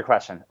I forgot your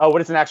question. Oh, what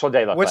does an actual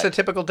day look like? What's a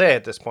typical day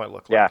at this point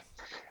look like? Yeah.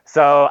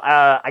 So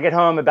I get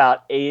home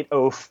about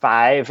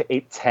 8:05,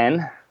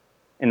 8:10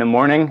 in the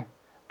morning.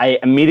 I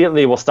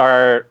immediately will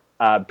start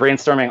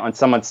brainstorming on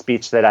someone's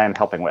speech that I am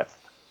helping with.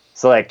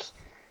 So like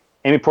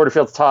Amy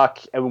Porterfield's talk,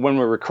 when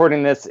we're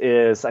recording this,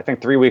 is I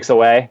think 3 weeks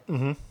away.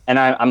 Mm-hmm. And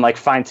I'm like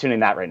fine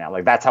tuning that right now.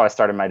 Like that's how I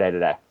started my day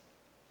today.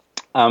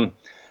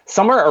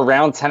 Somewhere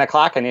around 10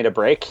 o'clock, I need a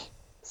break.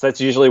 So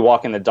that's usually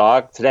walking the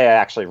dog. Today I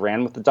actually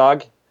ran with the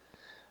dog.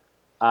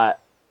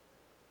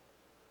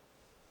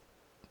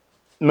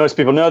 Most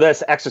people know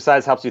this.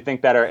 Exercise helps you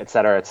think better, et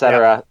cetera, et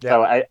cetera. Yeah.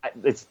 So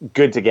it's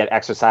good to get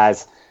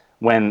exercise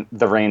when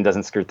the rain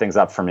doesn't screw things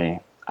up for me.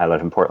 I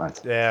live in Portland.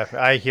 Yeah,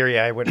 I hear you.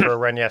 I went for a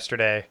run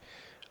yesterday,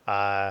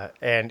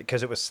 and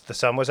because the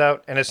sun was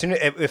out, and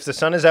if the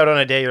sun is out on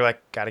a day, you're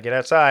like, got to get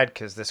outside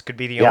because this could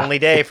be the only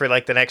day for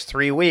like the next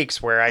 3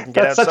 weeks where I can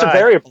get outside. That's such a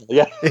variable.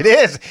 Yeah, it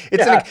is.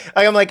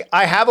 I'm like,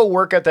 I have a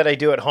workout that I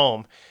do at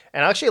home,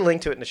 and I'll actually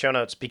link to it in the show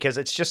notes because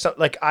it's just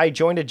like I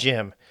joined a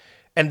gym.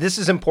 And this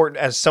is important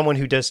as someone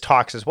who does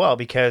talks as well,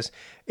 because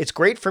it's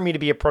great for me to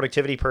be a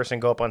productivity person,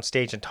 go up on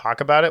stage and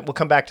talk about it. We'll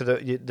come back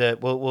to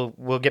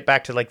we'll get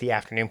back to like the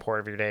afternoon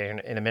part of your day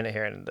in a minute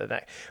here.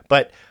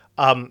 But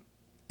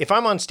if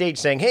I'm on stage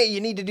saying, hey,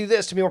 you need to do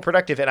this to be more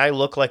productive, and I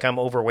look like I'm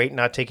overweight and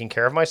not taking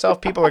care of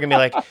myself, people are going to be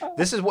like,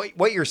 this is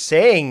what you're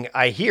saying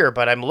I hear,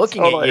 but I'm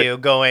looking at you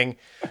going,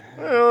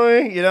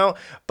 oh,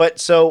 But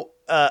so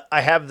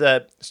I have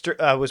I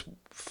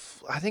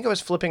think I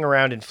was flipping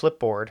around in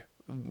Flipboard.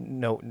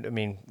 No, I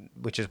mean,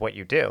 which is what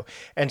you do.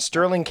 And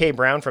Sterling K.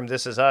 Brown from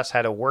This Is Us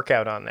had a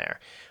workout on there.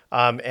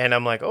 And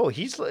I'm like, oh,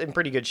 he's in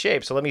pretty good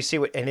shape. So let me see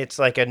and it's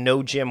like a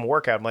no gym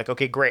workout. I'm like,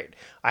 okay, great.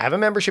 I have a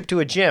membership to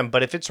a gym,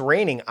 but if it's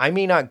raining, I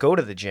may not go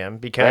to the gym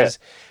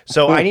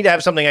so I need to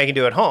have something I can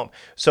do at home.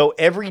 So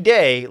every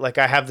day, like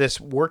I have this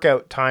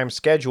workout time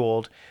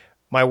scheduled.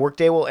 My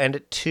workday will end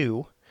at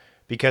 2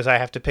 because I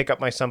have to pick up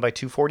my son by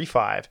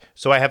 2:45.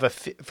 So I have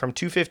from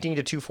 2:15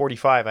 to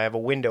 2:45, I have a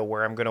window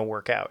where I'm going to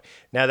work out.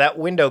 Now that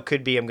window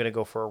could be I'm going to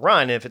go for a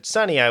run. And if it's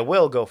sunny, I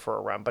will go for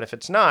a run. But if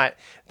it's not,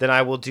 then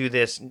I will do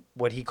this,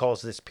 what he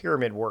calls this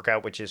pyramid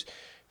workout, which is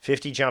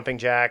 50 jumping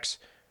jacks,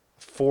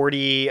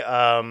 40,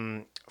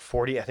 I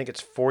think it's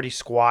 40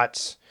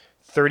 squats,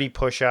 30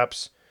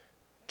 push-ups,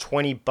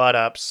 20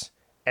 butt-ups,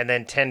 and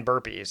then 10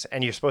 burpees,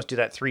 and you're supposed to do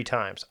that 3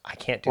 times. I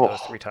can't do those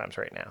 3 times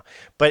right now.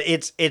 But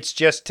it's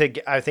just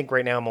I think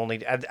right now I'm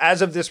only,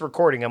 as of this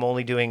recording, I'm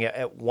only doing it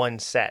at 1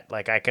 set.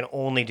 Like I can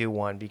only do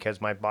 1 because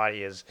my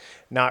body is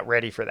not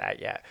ready for that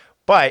yet.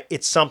 But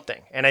it's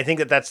something. And I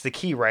think that's the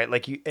key, right?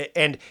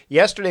 And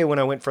yesterday when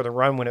I went for the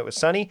run when it was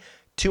sunny,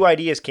 2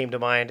 ideas came to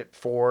mind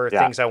for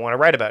things I want to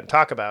write about and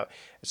talk about.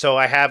 So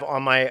I have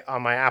on my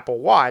Apple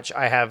Watch,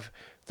 I have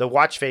the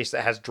watch face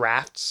that has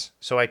drafts.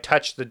 So I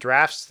touch the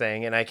drafts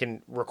thing and I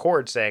can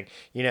record saying,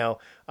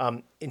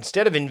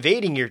 instead of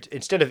evading your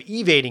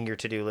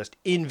to-do list,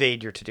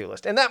 invade your to-do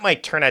list. And that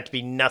might turn out to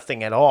be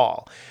nothing at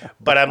all.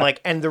 But I'm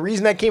like, and the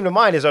reason that came to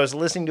mind is I was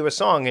listening to a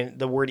song and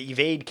the word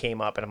evade came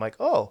up and I'm like,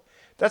 oh,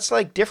 that's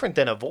like different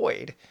than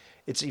avoid.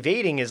 It's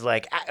evading is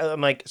like, I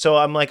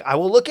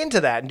will look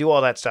into that and do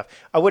all that stuff.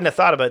 I wouldn't have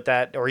thought about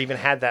that or even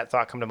had that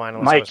thought come to mind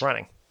unless I was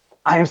running.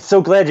 I am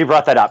so glad you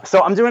brought that up.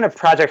 So I'm doing a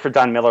project for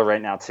Don Miller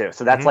right now too.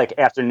 So that's like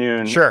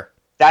afternoon. Sure.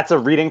 That's a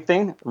reading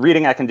thing.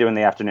 Reading I can do in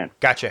the afternoon.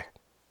 Gotcha.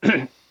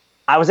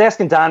 I was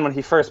asking Don when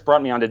he first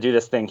brought me on to do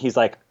this thing. He's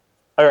like,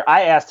 or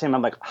I asked him,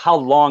 I'm like, how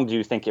long do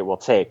you think it will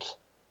take?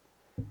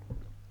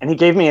 And he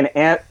gave me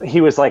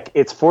he was like,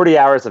 it's 40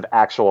 hours of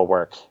actual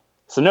work.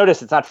 So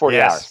notice it's not 40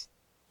 hours.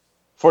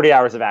 40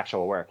 hours of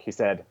actual work. He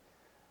said,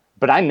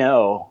 but I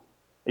know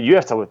you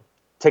have to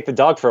take the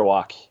dog for a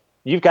walk.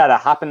 You've got to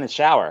hop in the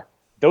shower.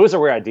 Those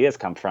are where ideas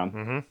come from.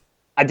 Mm-hmm.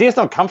 Ideas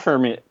don't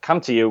come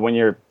to you when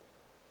you're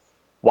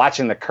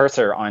watching the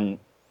cursor on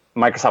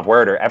Microsoft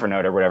Word or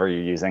Evernote or whatever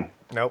you're using.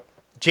 Nope.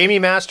 Jamie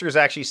Masters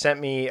actually sent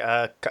me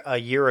a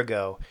year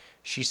ago.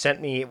 She sent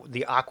me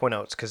the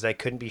Aquanotes because they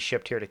couldn't be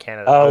shipped here to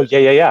Canada. Oh,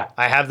 yeah.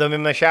 I have them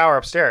in my shower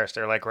upstairs.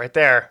 They're like right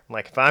there. I'm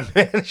like, if I'm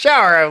in the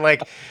shower, I'm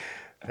like,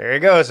 there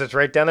it goes. It's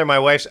right down there.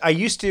 I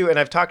used to, and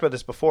I've talked about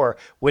this before,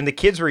 when the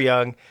kids were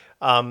young,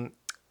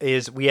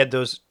 we had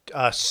those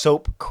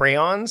soap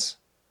crayons.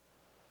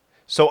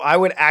 So I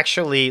would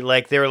actually,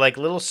 they were like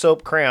little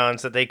soap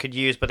crayons that they could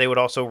use, but they would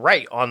also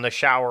write on the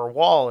shower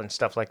wall and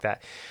stuff like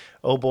that.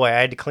 Oh boy, I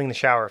had to clean the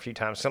shower a few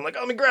times. So I'm like,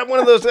 let me grab one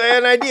of those. I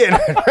had an idea. And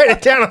I'd write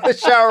it down on the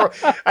shower.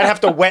 I'd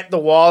have to wet the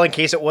wall in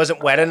case it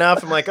wasn't wet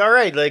enough. I'm like, all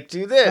right,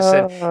 do this.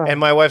 And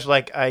my wife's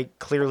like, I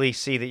clearly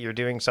see that you're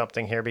doing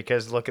something here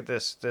because look at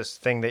this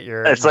thing that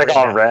you're. It's like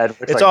all red.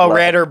 It's all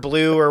red or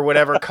blue or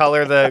whatever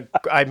color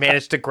I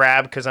managed to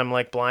grab because I'm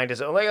like blind.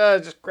 I'm like,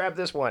 just grab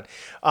this one.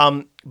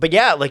 But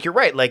yeah, you're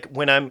right.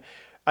 When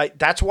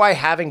that's why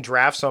having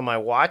drafts on my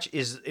watch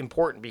is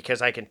important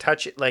because I can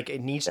touch it.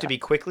 It needs to be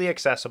quickly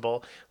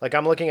accessible.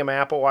 I'm looking at my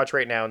Apple Watch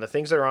right now, and the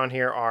things that are on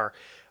here are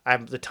I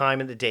have the time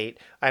and the date.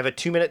 I have a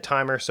 2-minute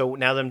timer. So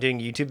now that I'm doing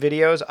YouTube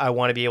videos, I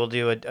want to be able to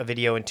do a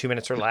video in 2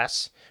 minutes or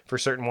less for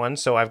certain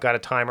ones. So I've got a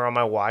timer on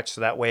my watch.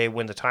 So that way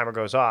when the timer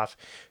goes off,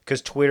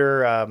 because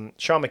Twitter,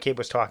 Sean McCabe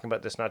was talking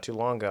about this not too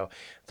long ago.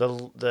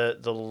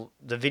 The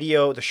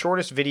video, the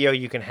shortest video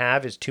you can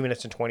have is 2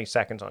 minutes and 20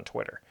 seconds on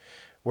Twitter,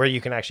 where you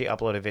can actually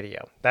upload a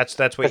video. That's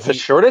what the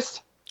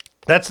shortest?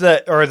 That's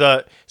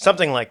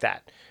something like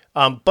that.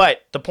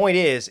 But the point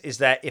is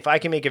that if I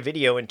can make a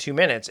video in 2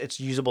 minutes, it's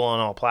usable on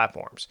all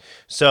platforms.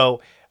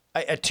 So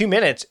at 2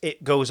 minutes,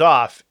 it goes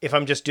off if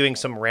I'm just doing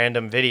some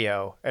random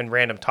video and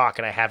random talk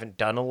and I haven't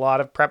done a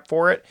lot of prep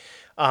for it.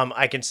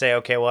 I can say,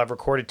 okay, well, I've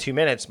recorded 2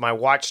 minutes. My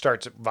watch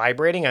starts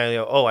vibrating. I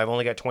go, oh, I've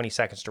only got 20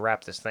 seconds to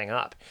wrap this thing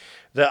up.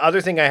 The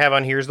other thing I have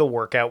on here is the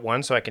workout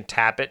one, so I can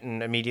tap it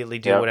and immediately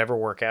do whatever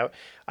workout.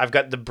 I've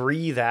got the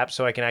Breathe app,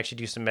 so I can actually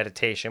do some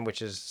meditation, which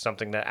is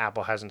something that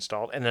Apple has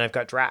installed. And then I've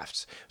got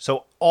drafts.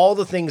 So all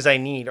the things I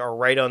need are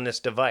right on this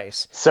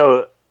device.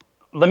 So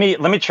let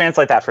me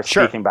translate that for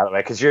speaking, by the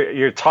way, because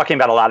you're talking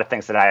about a lot of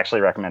things that I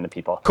actually recommend to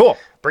people. Cool.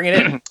 Bring it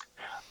in.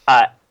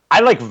 I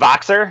like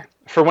Voxer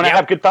for when I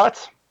have good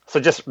thoughts. So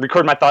just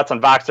record my thoughts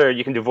on Voxer.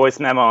 You can do voice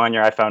memo on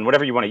your iPhone,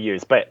 whatever you want to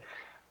use. But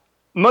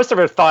most of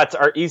our thoughts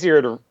are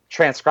easier to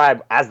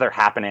transcribe as they're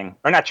happening,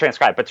 or not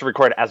transcribe, but to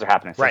record as they're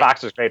happening. So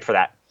Voxer is great for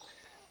that.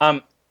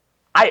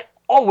 I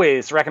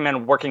always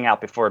recommend working out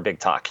before a big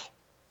talk.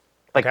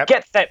 Like, Okay.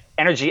 get that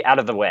energy out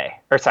of the way.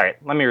 Or sorry,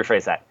 let me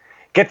rephrase that.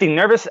 Get the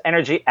nervous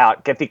energy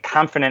out. Get the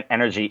confident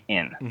energy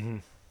in. Mm-hmm.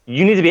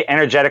 You need to be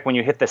energetic when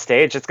you hit the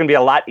stage. It's going to be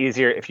a lot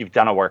easier if you've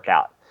done a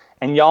workout.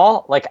 And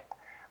y'all, like,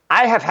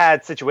 I have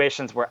had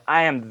situations where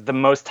I am the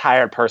most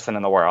tired person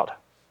in the world.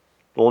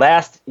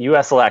 Last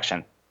U.S.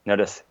 election,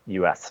 notice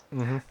U.S.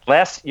 Mm-hmm.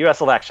 Last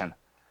U.S. election,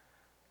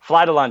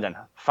 fly to London,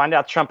 find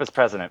out Trump is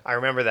president. I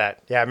remember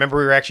that. Yeah, I remember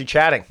we were actually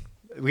chatting.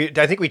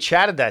 I think we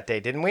chatted that day,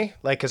 didn't we?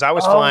 Like, because I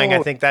was flying,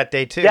 I think, that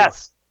day too.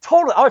 Yes,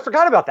 totally. Oh, I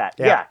forgot about that.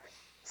 Yeah. Yeah.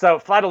 So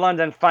fly to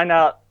London, find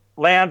out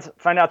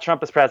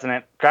Trump is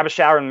president, grab a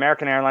shower in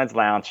American Airlines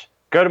lounge,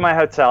 go to my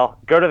hotel,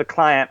 go to the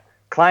client.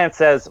 Client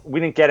says, we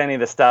didn't get any of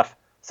this stuff.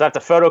 So I have to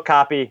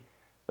photocopy.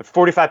 The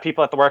 45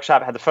 people at the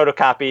workshop had to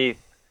photocopy,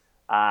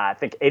 I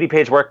think,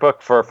 80-page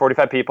workbook for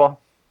 45 people.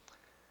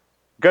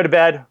 Go to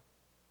bed,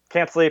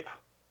 can't sleep,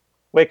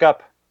 wake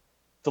up,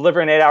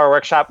 deliver an 8-hour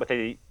workshop with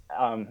a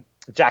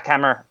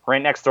jackhammer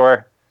right next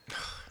door.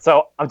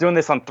 So I'm doing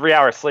this on 3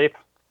 hours sleep.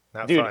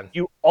 Not Dude, fun.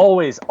 you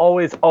always,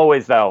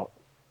 though,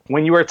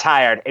 when you are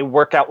tired, a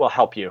workout will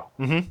help you.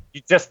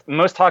 Mm-hmm.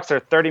 Most talks are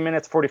 30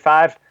 minutes,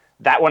 45.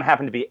 That one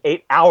happened to be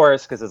 8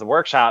 hours because it's a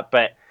workshop,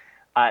 but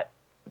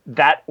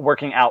that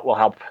working out will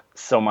help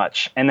so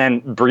much. And then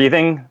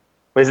breathing.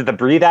 Was it the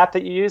Breathe app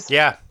that you use?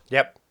 Yeah.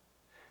 Yep.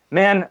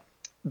 Man,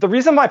 the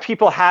reason why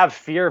people have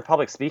fear of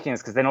public speaking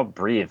is because they don't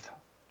breathe.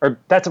 Or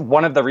that's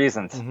one of the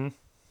reasons. Mm-hmm.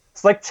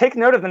 It's like, take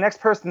note of the next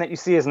person that you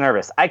see is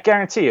nervous. I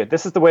guarantee you,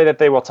 this is the way that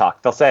they will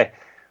talk. They'll say,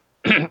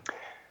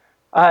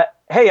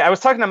 hey, I was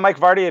talking to Mike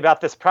Vardy about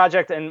this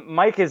project, and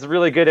Mike is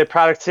really good at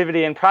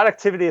productivity, and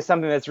productivity is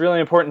something that's really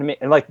important to me.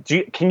 And like,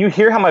 can you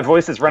hear how my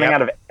voice is running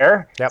out of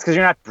air? Yep. It's because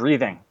you're not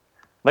breathing.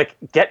 Like,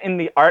 get in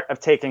the art of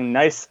taking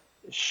nice,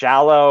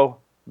 shallow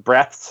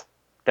breaths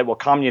that will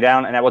calm you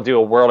down, and that will do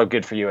a world of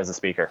good for you as a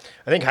speaker.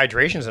 I think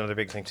hydration is another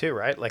big thing too,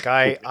 right? Like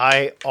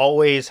I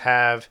always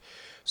have,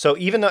 so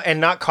even though,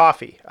 and not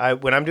coffee,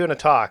 when I'm doing a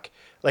talk,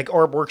 like,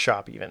 or a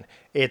workshop even,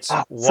 it's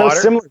water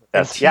so similar to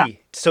and this. tea. Yeah.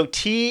 So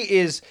tea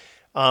is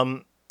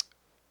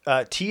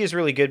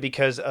really good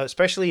because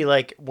especially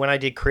like when I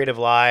did Creative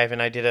Live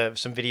and I did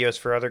some videos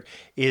for other,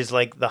 is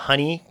like the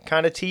honey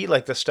kind of tea,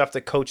 like the stuff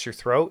that coats your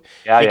throat.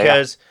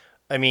 Because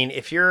I mean,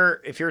 if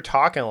you're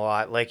talking a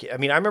lot, like, I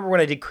mean, I remember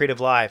when I did Creative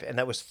Live and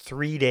that was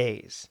 3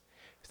 days,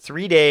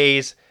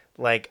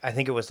 like, I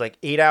think it was like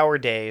 8-hour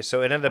days.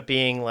 So it ended up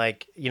being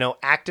like,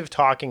 active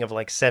talking of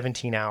like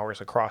 17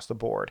 hours across the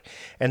board.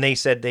 And they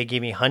said they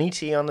gave me honey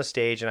tea on the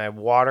stage and I had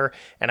water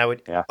and I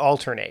would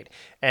alternate.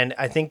 And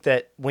I think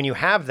that when you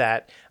have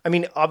that, I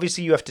mean,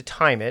 obviously you have to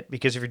time it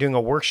because if you're doing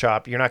a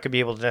workshop, you're not going to be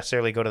able to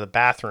necessarily go to the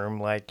bathroom.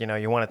 Like,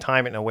 you want to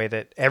time it in a way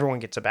that everyone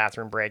gets a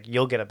bathroom break.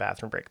 You'll get a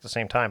bathroom break at the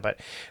same time. But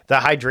the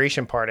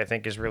hydration part, I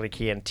think, is really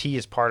key. And tea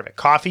is part of it.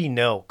 Coffee,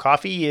 no.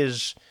 Coffee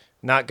is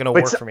not going to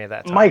work for me at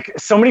that time. Mike,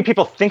 so many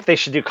people think they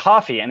should do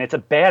coffee, and it's a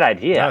bad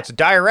idea. No, it's a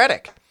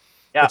diuretic.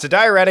 Yeah. It's a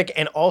diuretic,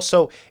 and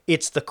also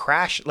it's the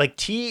crash. Like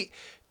tea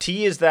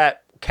is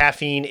that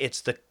caffeine.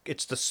 It's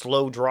the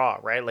slow draw,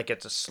 right? Like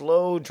it's a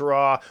slow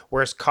draw,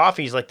 whereas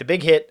coffee is like the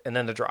big hit and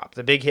then the drop,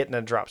 the big hit and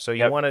then the drop. So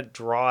you want to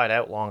draw it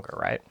out longer,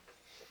 right?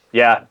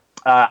 Yeah.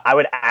 I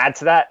would add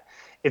to that.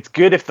 It's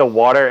good if the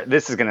water.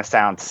 This is going to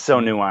sound so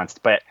nuanced,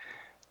 but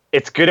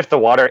it's good if the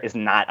water is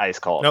not ice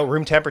cold. No,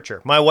 room temperature.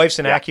 My wife's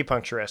an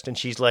acupuncturist, and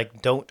she's like,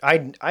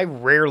 I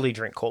rarely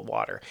drink cold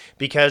water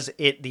because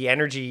the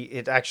energy,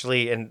 it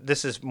actually, and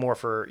this is more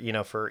for,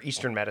 for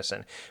Eastern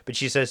medicine, but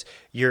she says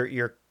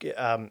you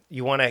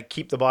want to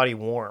keep the body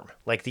warm,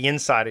 like the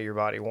inside of your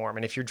body warm.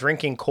 And if you're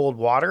drinking cold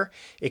water,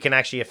 it can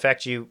actually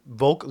affect your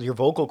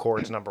vocal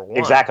cords, number one.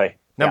 Exactly.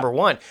 Number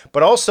one,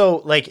 but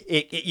also like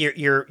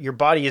your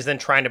body is then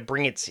trying to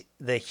bring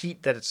the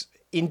heat that it's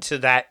into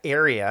that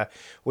area,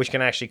 which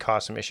can actually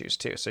cause some issues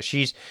too. So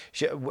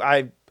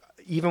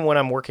even when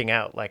I'm working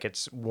out, like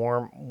it's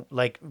warm,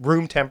 like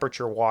room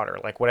temperature water,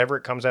 like whatever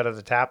it comes out of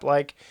the tap,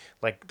 like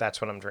that's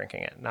what I'm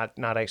drinking it,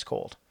 not ice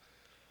cold.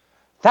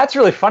 That's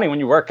really funny when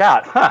you work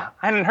out. Huh.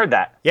 I hadn't heard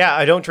that. Yeah,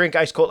 I don't drink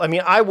ice cold. I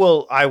mean, I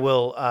will,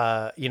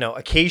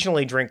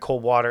 occasionally drink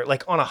cold water.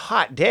 Like on a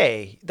hot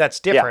day, that's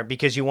different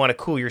because you want to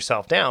cool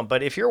yourself down.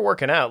 But if you're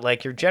working out,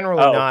 like you're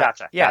generally not.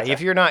 Gotcha. If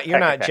you're not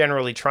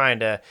generally trying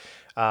to,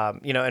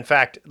 in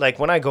fact, like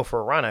when I go for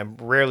a run, I'm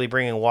rarely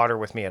bringing water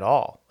with me at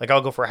all. Like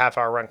I'll go for a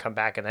half-hour run, come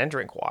back, and then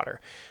drink water,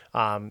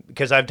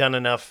 because I've done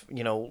enough,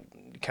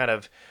 kind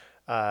of.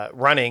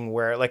 Running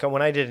where like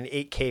when I did an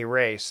 8K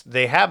race,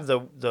 they have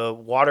the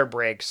water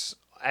breaks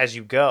as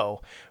you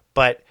go,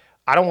 but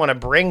I don't want to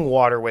bring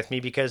water with me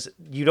because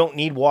you don't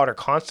need water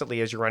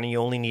constantly as you're running. You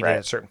only need it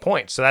at certain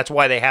points. So that's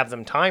why they have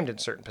them timed in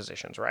certain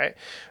positions, right?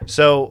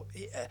 So,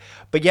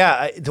 but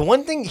yeah, the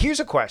one thing, here's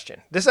a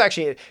question. This is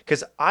actually,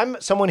 because I'm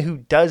someone who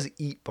does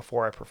eat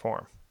before I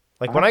perform.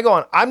 Like when I go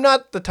on, I'm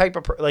not the type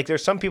of, like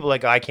there's some people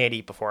like, I can't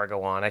eat before I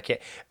go on.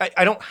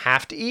 I don't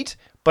have to eat,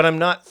 but I'm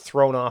not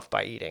thrown off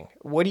by eating.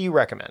 What do you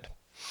recommend?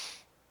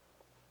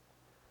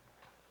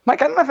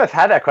 Mike, I don't know if I've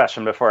had that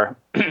question before.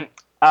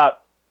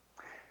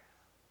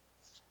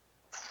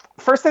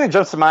 first thing that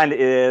jumps to mind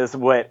is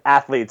what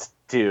athletes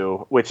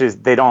do, which is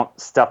they don't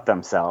stuff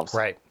themselves.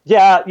 Right.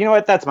 Yeah, you know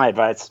what? That's my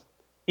advice.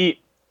 Eat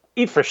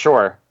for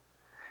sure.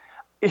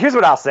 Here's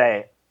what I'll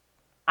say.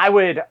 I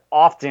would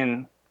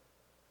often,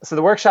 so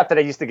the workshop that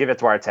I used to give at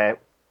Duarte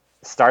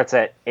starts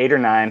at 8 or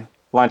 9,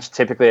 lunch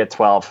typically at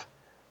 12.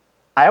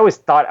 I always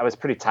thought I was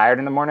pretty tired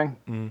in the morning.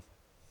 Mm.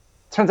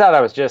 Turns out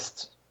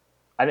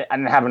I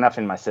didn't have enough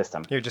in my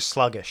system. You're just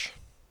sluggish.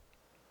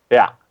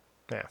 Yeah.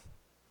 Yeah.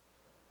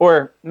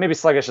 Or maybe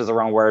sluggish is the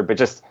wrong word, but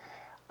just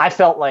I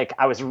felt like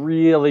I was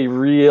really,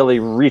 really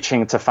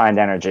reaching to find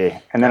energy.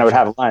 And then I would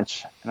have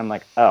lunch and I'm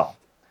like, oh.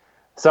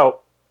 So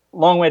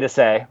long way to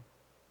say,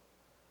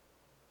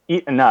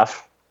 eat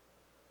enough,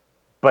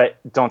 but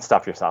don't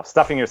stuff yourself.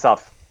 Stuffing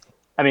yourself,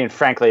 I mean,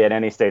 frankly, at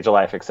any stage of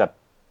life except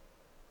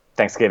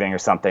Thanksgiving or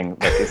something,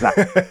 like, is not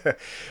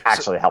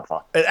actually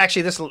helpful.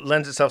 Actually, this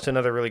lends itself to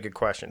another really good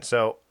question.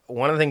 So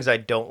one of the things I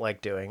don't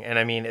like doing, and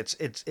I mean,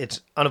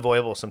 it's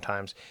unavoidable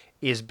sometimes,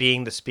 is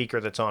being the speaker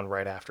that's on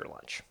right after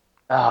lunch.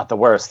 Oh, the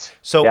worst.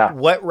 So yeah.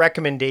 What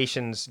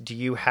recommendations do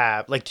you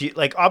have?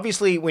 Like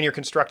obviously when you're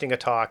constructing a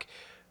talk,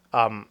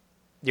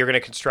 you're going to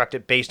construct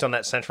it based on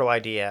that central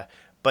idea,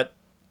 but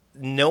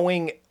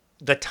knowing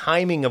the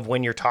timing of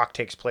when your talk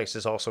takes place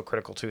is also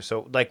critical too.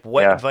 So like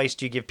what advice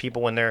do you give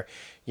people when they're,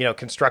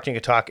 constructing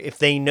a talk, if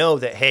they know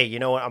that, hey, you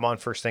know what, I'm on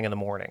first thing in the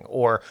morning,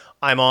 or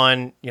I'm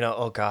on,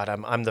 oh God,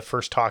 I'm the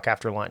first talk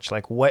after lunch.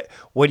 Like what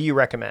do you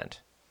recommend?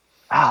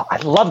 Oh, I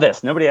love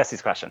this. Nobody asks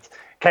these questions.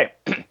 Okay.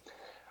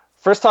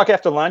 First talk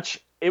after lunch,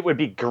 it would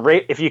be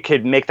great if you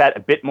could make that a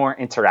bit more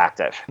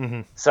interactive.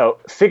 Mm-hmm. So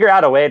figure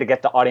out a way to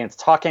get the audience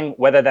talking,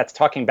 whether that's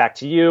talking back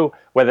to you,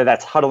 whether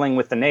that's huddling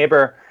with the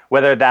neighbor,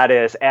 whether that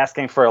is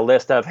asking for a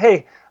list of,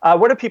 hey,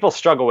 what do people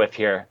struggle with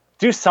here?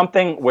 Do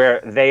something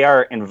where they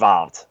are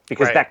involved,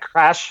 because that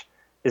crash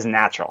is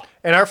natural.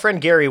 And our friend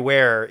Gary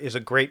Ware is a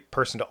great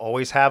person to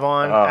always have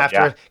on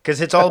after,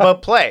 because it's all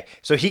about play.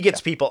 So he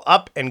gets people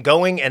up and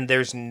going, and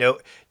there's no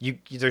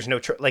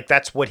like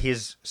that's what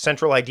his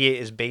central idea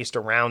is based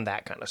around,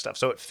 that kind of stuff.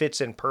 So it fits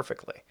in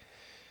perfectly.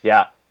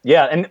 Yeah,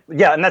 and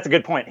that's a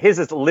good point. His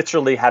is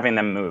literally having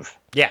them move.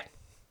 Yeah.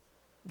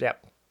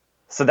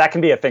 So that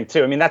can be a thing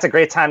too. I mean, that's a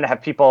great time to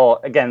have people,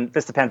 again,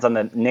 this depends on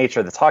the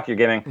nature of the talk you're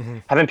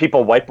giving, having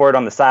people whiteboard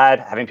on the side,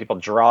 having people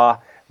draw.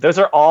 Those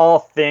are all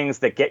things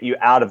that get you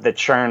out of the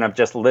churn of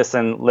just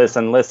listen.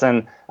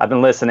 I've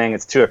been listening.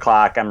 It's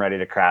 2:00. I'm ready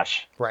to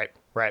crash. Right.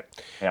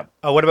 Yeah.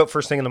 What about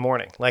first thing in the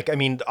morning? Like, I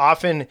mean,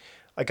 often,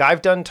 like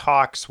I've done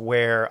talks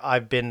where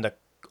I've been the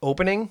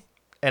opening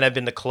and I've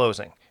been the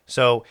closing.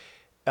 So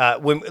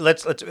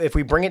let's if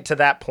we bring it to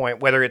that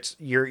point, whether it's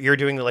you're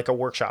doing like a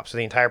workshop, so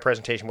the entire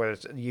presentation, whether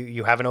it's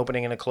you have an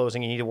opening and a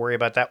closing, you need to worry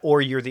about that, or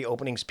you're the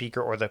opening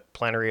speaker or the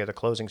plenary or the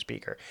closing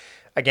speaker.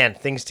 Again,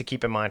 things to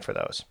keep in mind for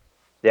those.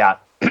 Yeah.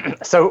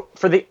 So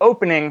for the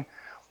opening,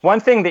 one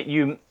of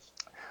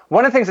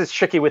the things that's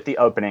tricky with the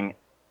opening,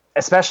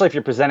 especially if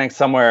you're presenting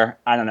somewhere,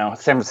 I don't know,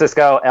 San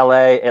Francisco,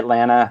 LA,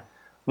 Atlanta,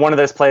 one of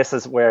those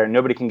places where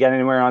nobody can get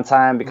anywhere on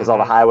time because all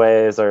the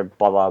highways are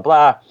blah, blah,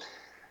 blah.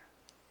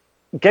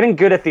 Getting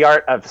good at the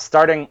art of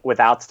starting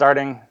without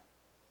starting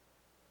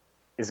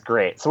is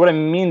great. So what I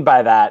mean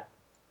by that,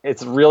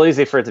 it's real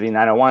easy for it to be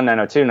 9:01,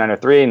 9:02,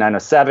 9:03,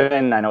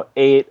 9:07,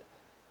 9:08.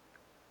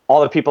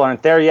 All the people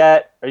aren't there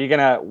yet. Are you going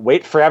to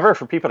wait forever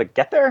for people to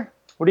get there?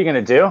 What are you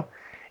going to do?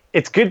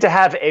 It's good to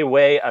have a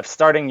way of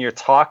starting your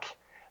talk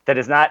that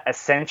is not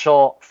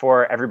essential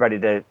for everybody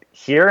to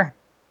hear,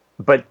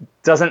 but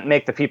doesn't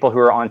make the people who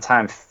are on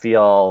time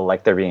feel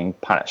like they're being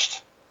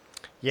punished.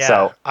 Yeah,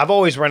 so, I've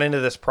always run into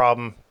this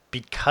problem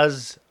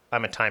because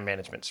I'm a time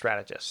management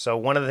strategist. So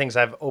one of the things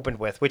I've opened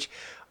with, which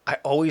I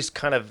always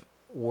kind of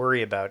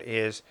worry about,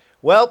 is,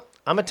 well,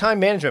 I'm a time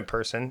management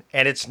person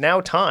and it's now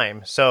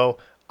time. So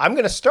I'm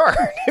going to start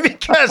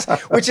because,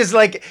 which is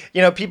like,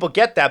 people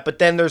get that, but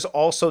then there's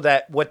also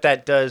what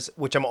that does,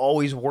 which I'm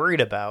always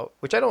worried about,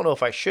 which I don't know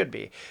if I should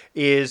be,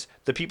 is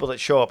the people that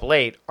show up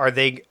late,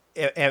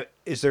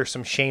 is there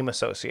some shame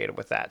associated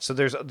with that? So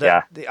there's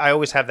I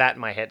always have that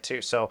in my head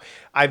too. So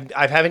I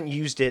haven't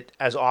used it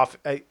as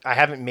often. I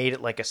haven't made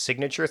it like a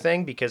signature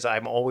thing because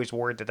I'm always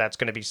worried that that's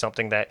going to be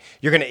something that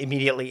you're going to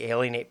immediately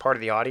alienate part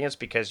of the audience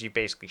because you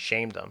basically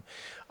shamed them.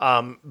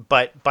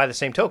 But by the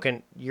same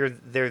token, you're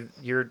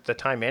the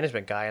time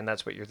management guy, and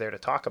that's what you're there to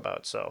talk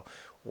about. So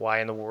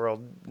why in the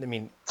world? I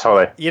mean,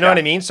 totally. You know what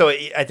I mean? So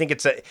I think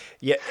it's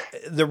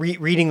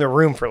reading the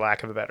room, for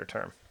lack of a better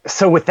term.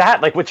 So with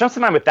that, like what jumps to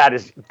mind with that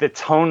is the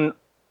tone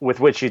with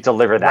which you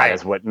deliver that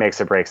is what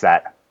makes or breaks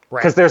that.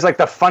 Because there's like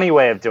the funny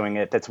way of doing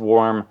it that's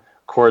warm,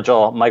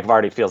 cordial. Mike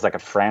Vardy feels like a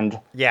friend.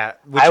 Yeah.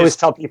 I always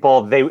tell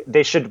people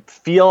they should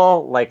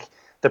feel like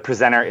the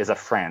presenter is a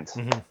friend.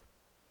 Mm-hmm.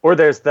 Or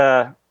there's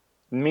the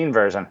mean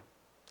version.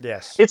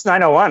 Yes. It's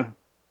 9:01.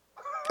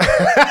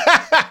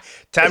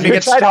 Time if you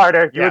tried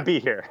harder, you would be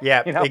here.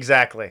 Yeah,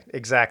 exactly.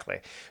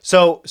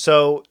 So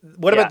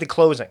what about the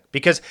closing?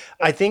 Because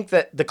I think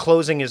that the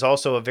closing is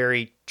also a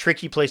very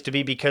tricky place to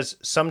be, because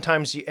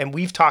sometimes and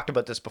we've talked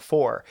about this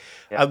before.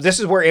 Yeah. This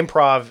is where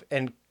improv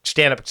and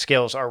stand-up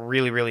skills are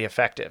really, really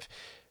effective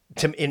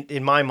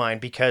in my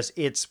mind, because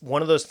it's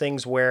one of those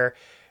things where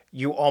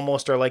you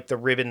almost are like the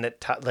ribbon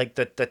that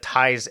that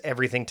ties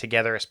everything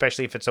together,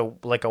 especially if it's a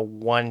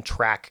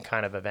one-track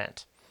kind of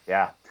event.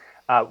 Yeah.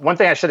 One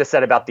thing I should have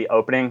said about the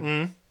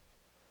opening,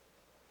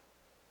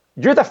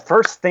 you're the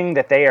first thing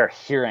that they are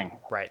hearing.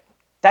 Right.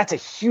 That's a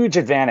huge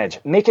advantage.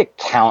 Make it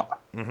count.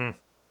 Mm-hmm.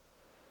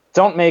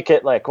 Don't make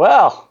it like,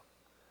 well,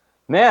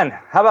 man,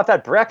 how about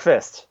that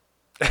breakfast?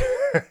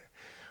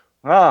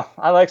 Well,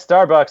 I like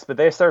Starbucks, but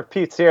they serve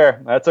Pete's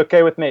here. That's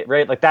okay with me,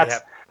 right? Like that's,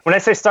 when I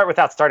say start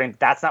without starting,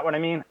 that's not what I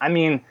mean. I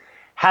mean,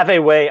 have a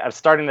way of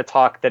starting the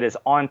talk that is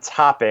on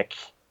topic,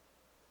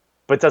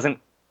 but doesn't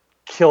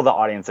kill the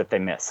audience if they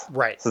miss.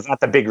 Right. So it's not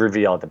the big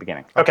reveal at the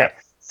beginning. Okay.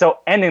 So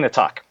ending the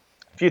talk,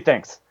 a few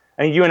things.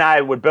 I think you and I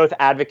would both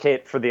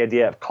advocate for the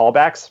idea of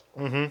callbacks.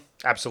 Mm-hmm.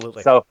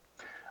 Absolutely. So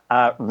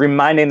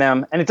reminding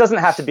them, and it doesn't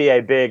have to be a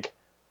big,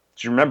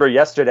 do you remember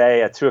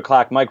yesterday at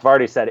 2:00, Mike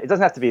Vardy said, it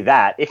doesn't have to be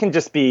that. It can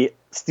just be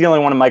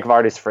stealing one of Mike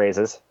Vardy's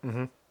phrases.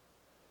 Mm-hmm.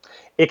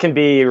 It can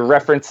be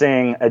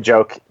referencing a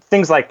joke,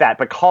 things like that.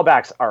 But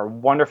callbacks are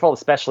wonderful,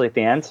 especially at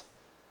the end.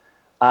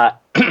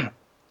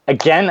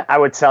 Again, I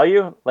would tell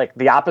you, like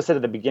the opposite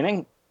of the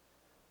beginning,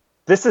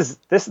 this is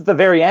the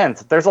very end.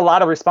 There's a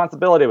lot of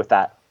responsibility with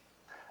that.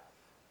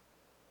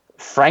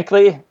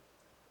 Frankly,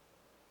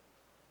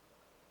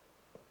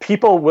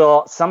 people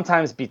will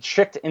sometimes be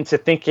tricked into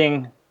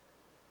thinking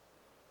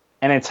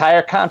an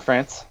entire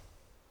conference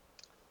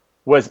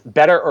was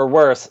better or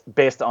worse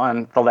based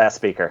on the last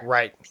speaker.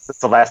 Right. It's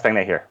the last thing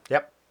they hear.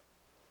 Yep.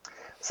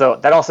 So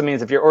that also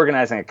means if you're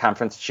organizing a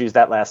conference, choose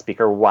that last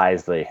speaker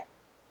wisely.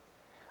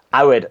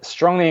 I would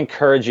strongly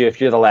encourage you, if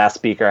you're the last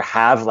speaker,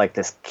 have like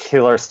this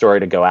killer story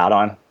to go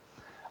out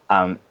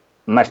on.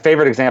 My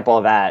favorite example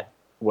of that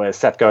was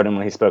Seth Godin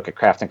when he spoke at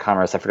Craft and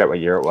Commerce. I forget what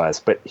year it was,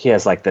 but he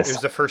has like this. It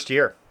was the first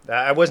year.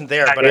 I wasn't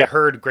there, but I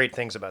heard great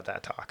things about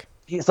that talk.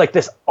 He's like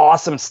this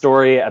awesome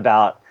story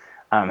about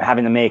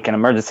having to make an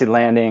emergency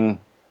landing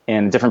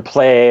in a different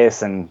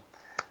place, and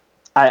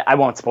I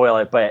won't spoil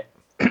it, but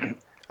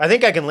I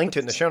think I can link to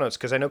it in the show notes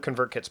because I know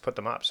ConvertKit's put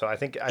them up, so I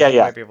think I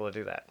might be able to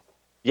do that.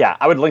 Yeah,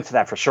 I would link to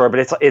that for sure, but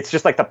it's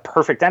just like the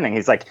perfect ending.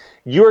 He's like,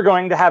 you are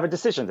going to have a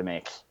decision to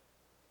make.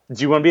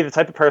 Do you want to be the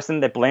type of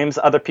person that blames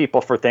other people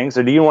for things,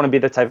 or do you want to be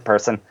the type of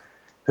person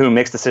who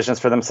makes decisions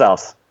for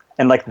themselves?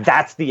 And like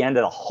that's the end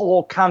of the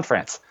whole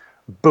conference.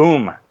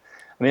 Boom.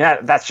 I mean,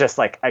 that's just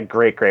like a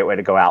great, great way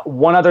to go out.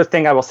 One other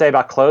thing I will say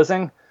about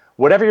closing,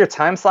 whatever your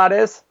time slot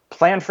is,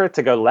 plan for it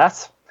to go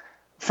less.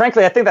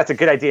 Frankly, I think that's a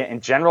good idea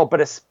in general,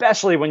 but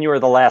especially when you are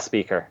the last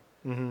speaker.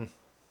 Mm-hmm.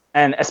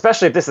 And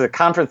especially if this is a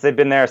conference, they've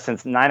been there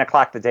since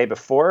 9:00 the day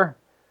before.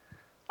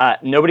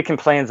 Nobody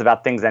complains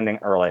about things ending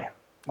early.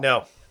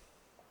 No,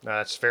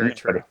 that's very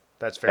true.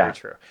 That's very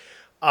true.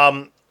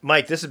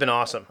 Mike, this has been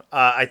awesome.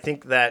 I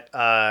think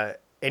that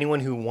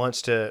anyone who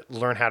wants to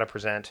learn how to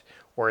present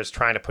or is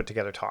trying to put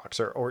together talks,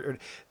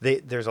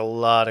 there's a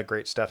lot of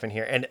great stuff in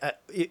here. And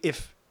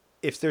if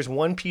there's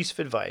one piece of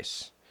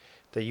advice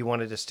that you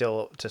want to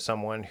distill to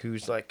someone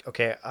who's like,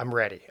 okay, I'm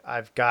ready.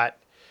 I've got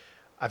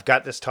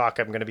this talk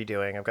I'm going to be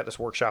doing. I've got this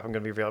workshop I'm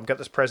going to be revealing. I've got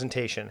this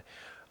presentation.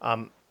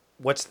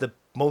 What's the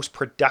most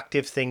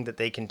productive thing that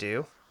they can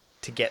do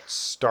to get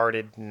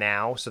started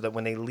now so that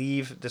when they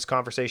leave this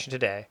conversation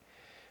today,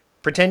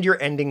 pretend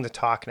you're ending the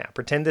talk now.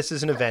 Pretend this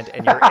is an event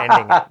and you're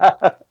ending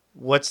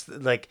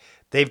it.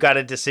 They've got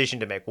a decision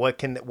to make.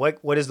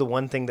 What is the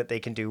one thing that they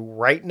can do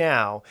right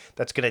now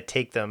that's going to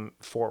take them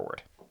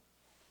forward?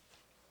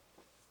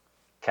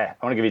 Okay,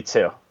 I want to give you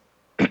two.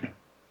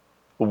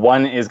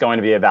 One is going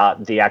to be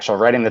about the actual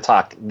writing the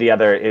talk. The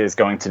other is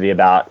going to be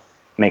about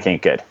making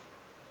it good.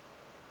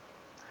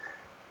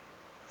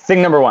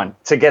 Thing number one,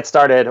 to get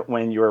started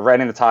when you were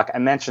writing the talk, I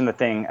mentioned the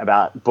thing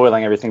about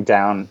boiling everything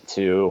down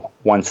to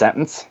one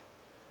sentence.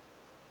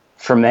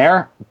 From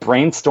there,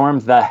 brainstorm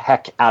the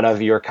heck out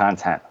of your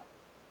content.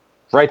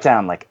 Write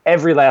down like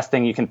every last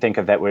thing you can think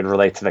of that would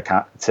relate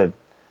to to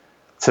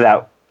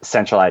that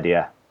central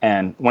idea.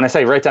 And when I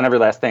say write down every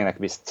last thing, that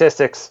could be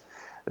statistics,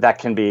 that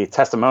can be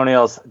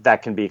testimonials,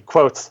 that can be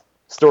quotes,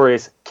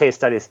 stories, case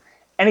studies,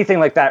 anything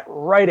like that.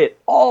 Write it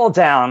all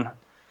down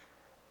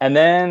and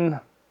then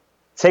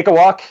take a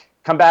walk,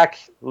 come back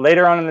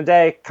later on in the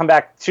day, come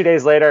back 2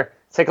 days later,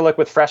 take a look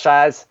with fresh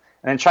eyes,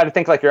 and then try to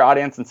think like your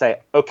audience and say,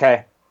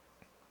 okay,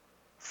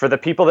 for the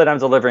people that I'm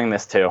delivering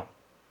this to,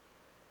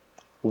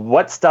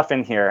 what stuff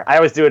in here, I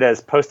always do it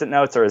as Post-it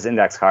notes or as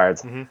index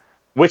cards. Mm-hmm.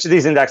 Which of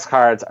these index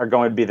cards are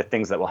going to be the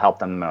things that will help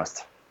them the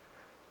most?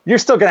 You're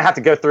still going to have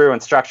to go through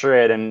and structure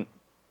it and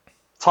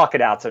talk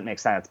it out so it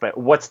makes sense, but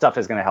what stuff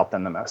is going to help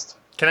them the most?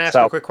 Can I ask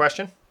you a quick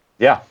question?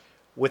 Yeah.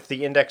 With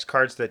the index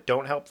cards that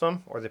don't help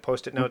them or the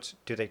Post-it notes,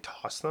 do they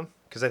toss them?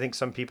 Because I think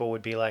some people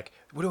would be like,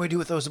 what do I do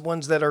with those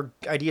ones that are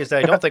ideas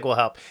that I don't think will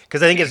help?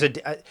 Because I think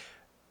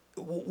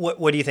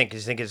what do you think? Do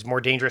you think it's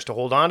more dangerous to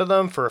hold on to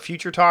them for a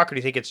future talk, or do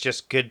you think it's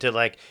just good to,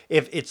 like,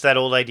 if it's that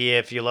old idea,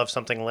 if you love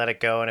something, let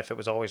it go, and if it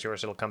was always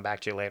yours, it'll come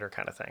back to you later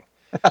kind of thing?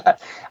 I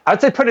would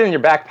say put it in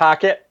your back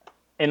pocket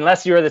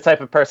unless you're the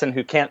type of person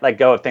who can't let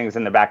go of things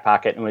in the back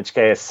pocket, in which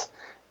case,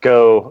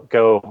 go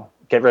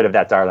get rid of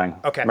that darling.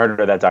 Okay.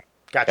 Murder that darling.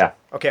 Gotcha.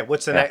 Yeah. Okay,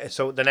 what's the next?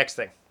 So the next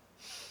thing.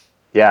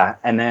 Yeah,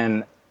 and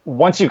then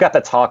once you've got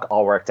the talk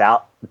all worked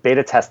out,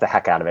 beta test the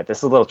heck out of it. This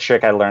is a little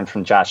trick I learned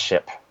from Josh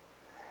Shipp.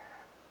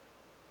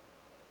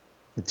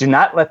 Do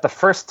not let the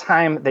first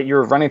time that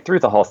you're running through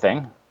the whole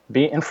thing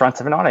be in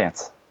front of an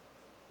audience.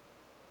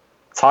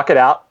 Talk it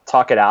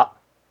out.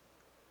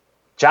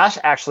 Josh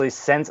actually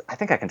sends, I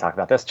think I can talk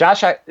about this.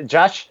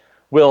 Josh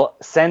will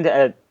send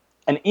an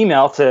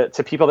email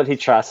to people that he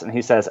trusts, and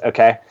he says,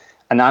 okay,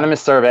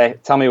 anonymous survey,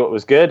 tell me what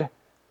was good.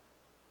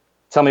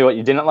 Tell me what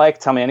you didn't like.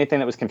 Tell me anything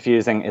that was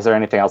confusing. Is there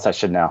anything else I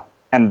should know?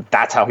 And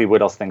that's how he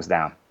whittles things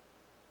down.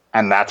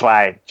 And that's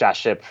why Josh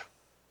Shipp,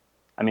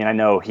 I mean, I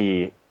know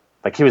he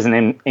was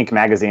in Inc.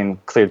 magazine,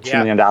 cleared $2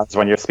 million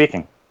 1 year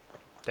speaking.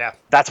 Yeah.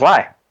 That's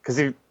why, because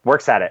he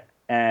works at it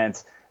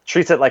and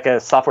treats it like a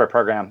software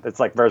program. It's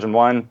like version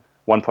 1,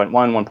 1.1,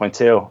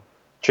 1.2.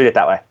 Treat it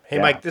that way. Hey,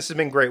 yeah. Mike, this has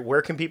been great.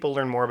 Where can people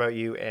learn more about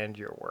you and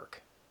your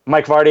work?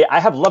 Mike Vardy, I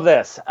have loved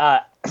this.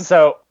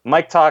 So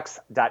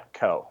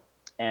miketalks.co.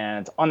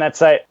 And on that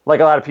site, like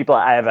a lot of people,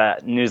 I have a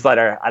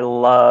newsletter. I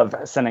love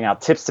sending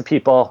out tips to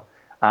people.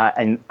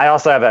 And I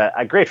also have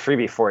a great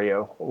freebie for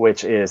you,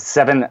 which is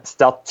 7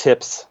 stealth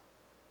tips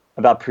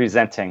about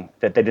presenting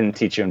that they didn't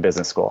teach you in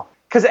business school.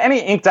 Because any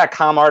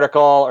Inc.com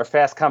article or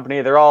Fast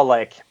Company, they're all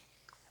like,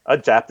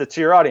 adapt it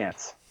to your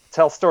audience,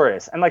 tell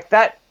stories. And like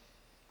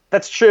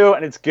that's true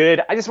and it's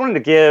good. I just wanted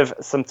to give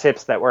some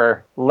tips that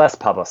were less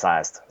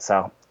publicized.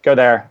 So go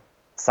there,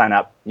 sign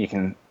up. You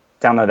can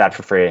download that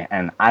for free.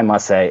 And I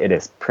must say, it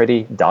is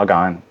pretty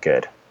doggone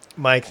good.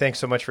 Mike, thanks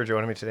so much for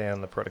joining me today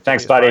on the Productivity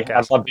Thanks, buddy.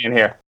 Podcast. I love being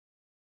here.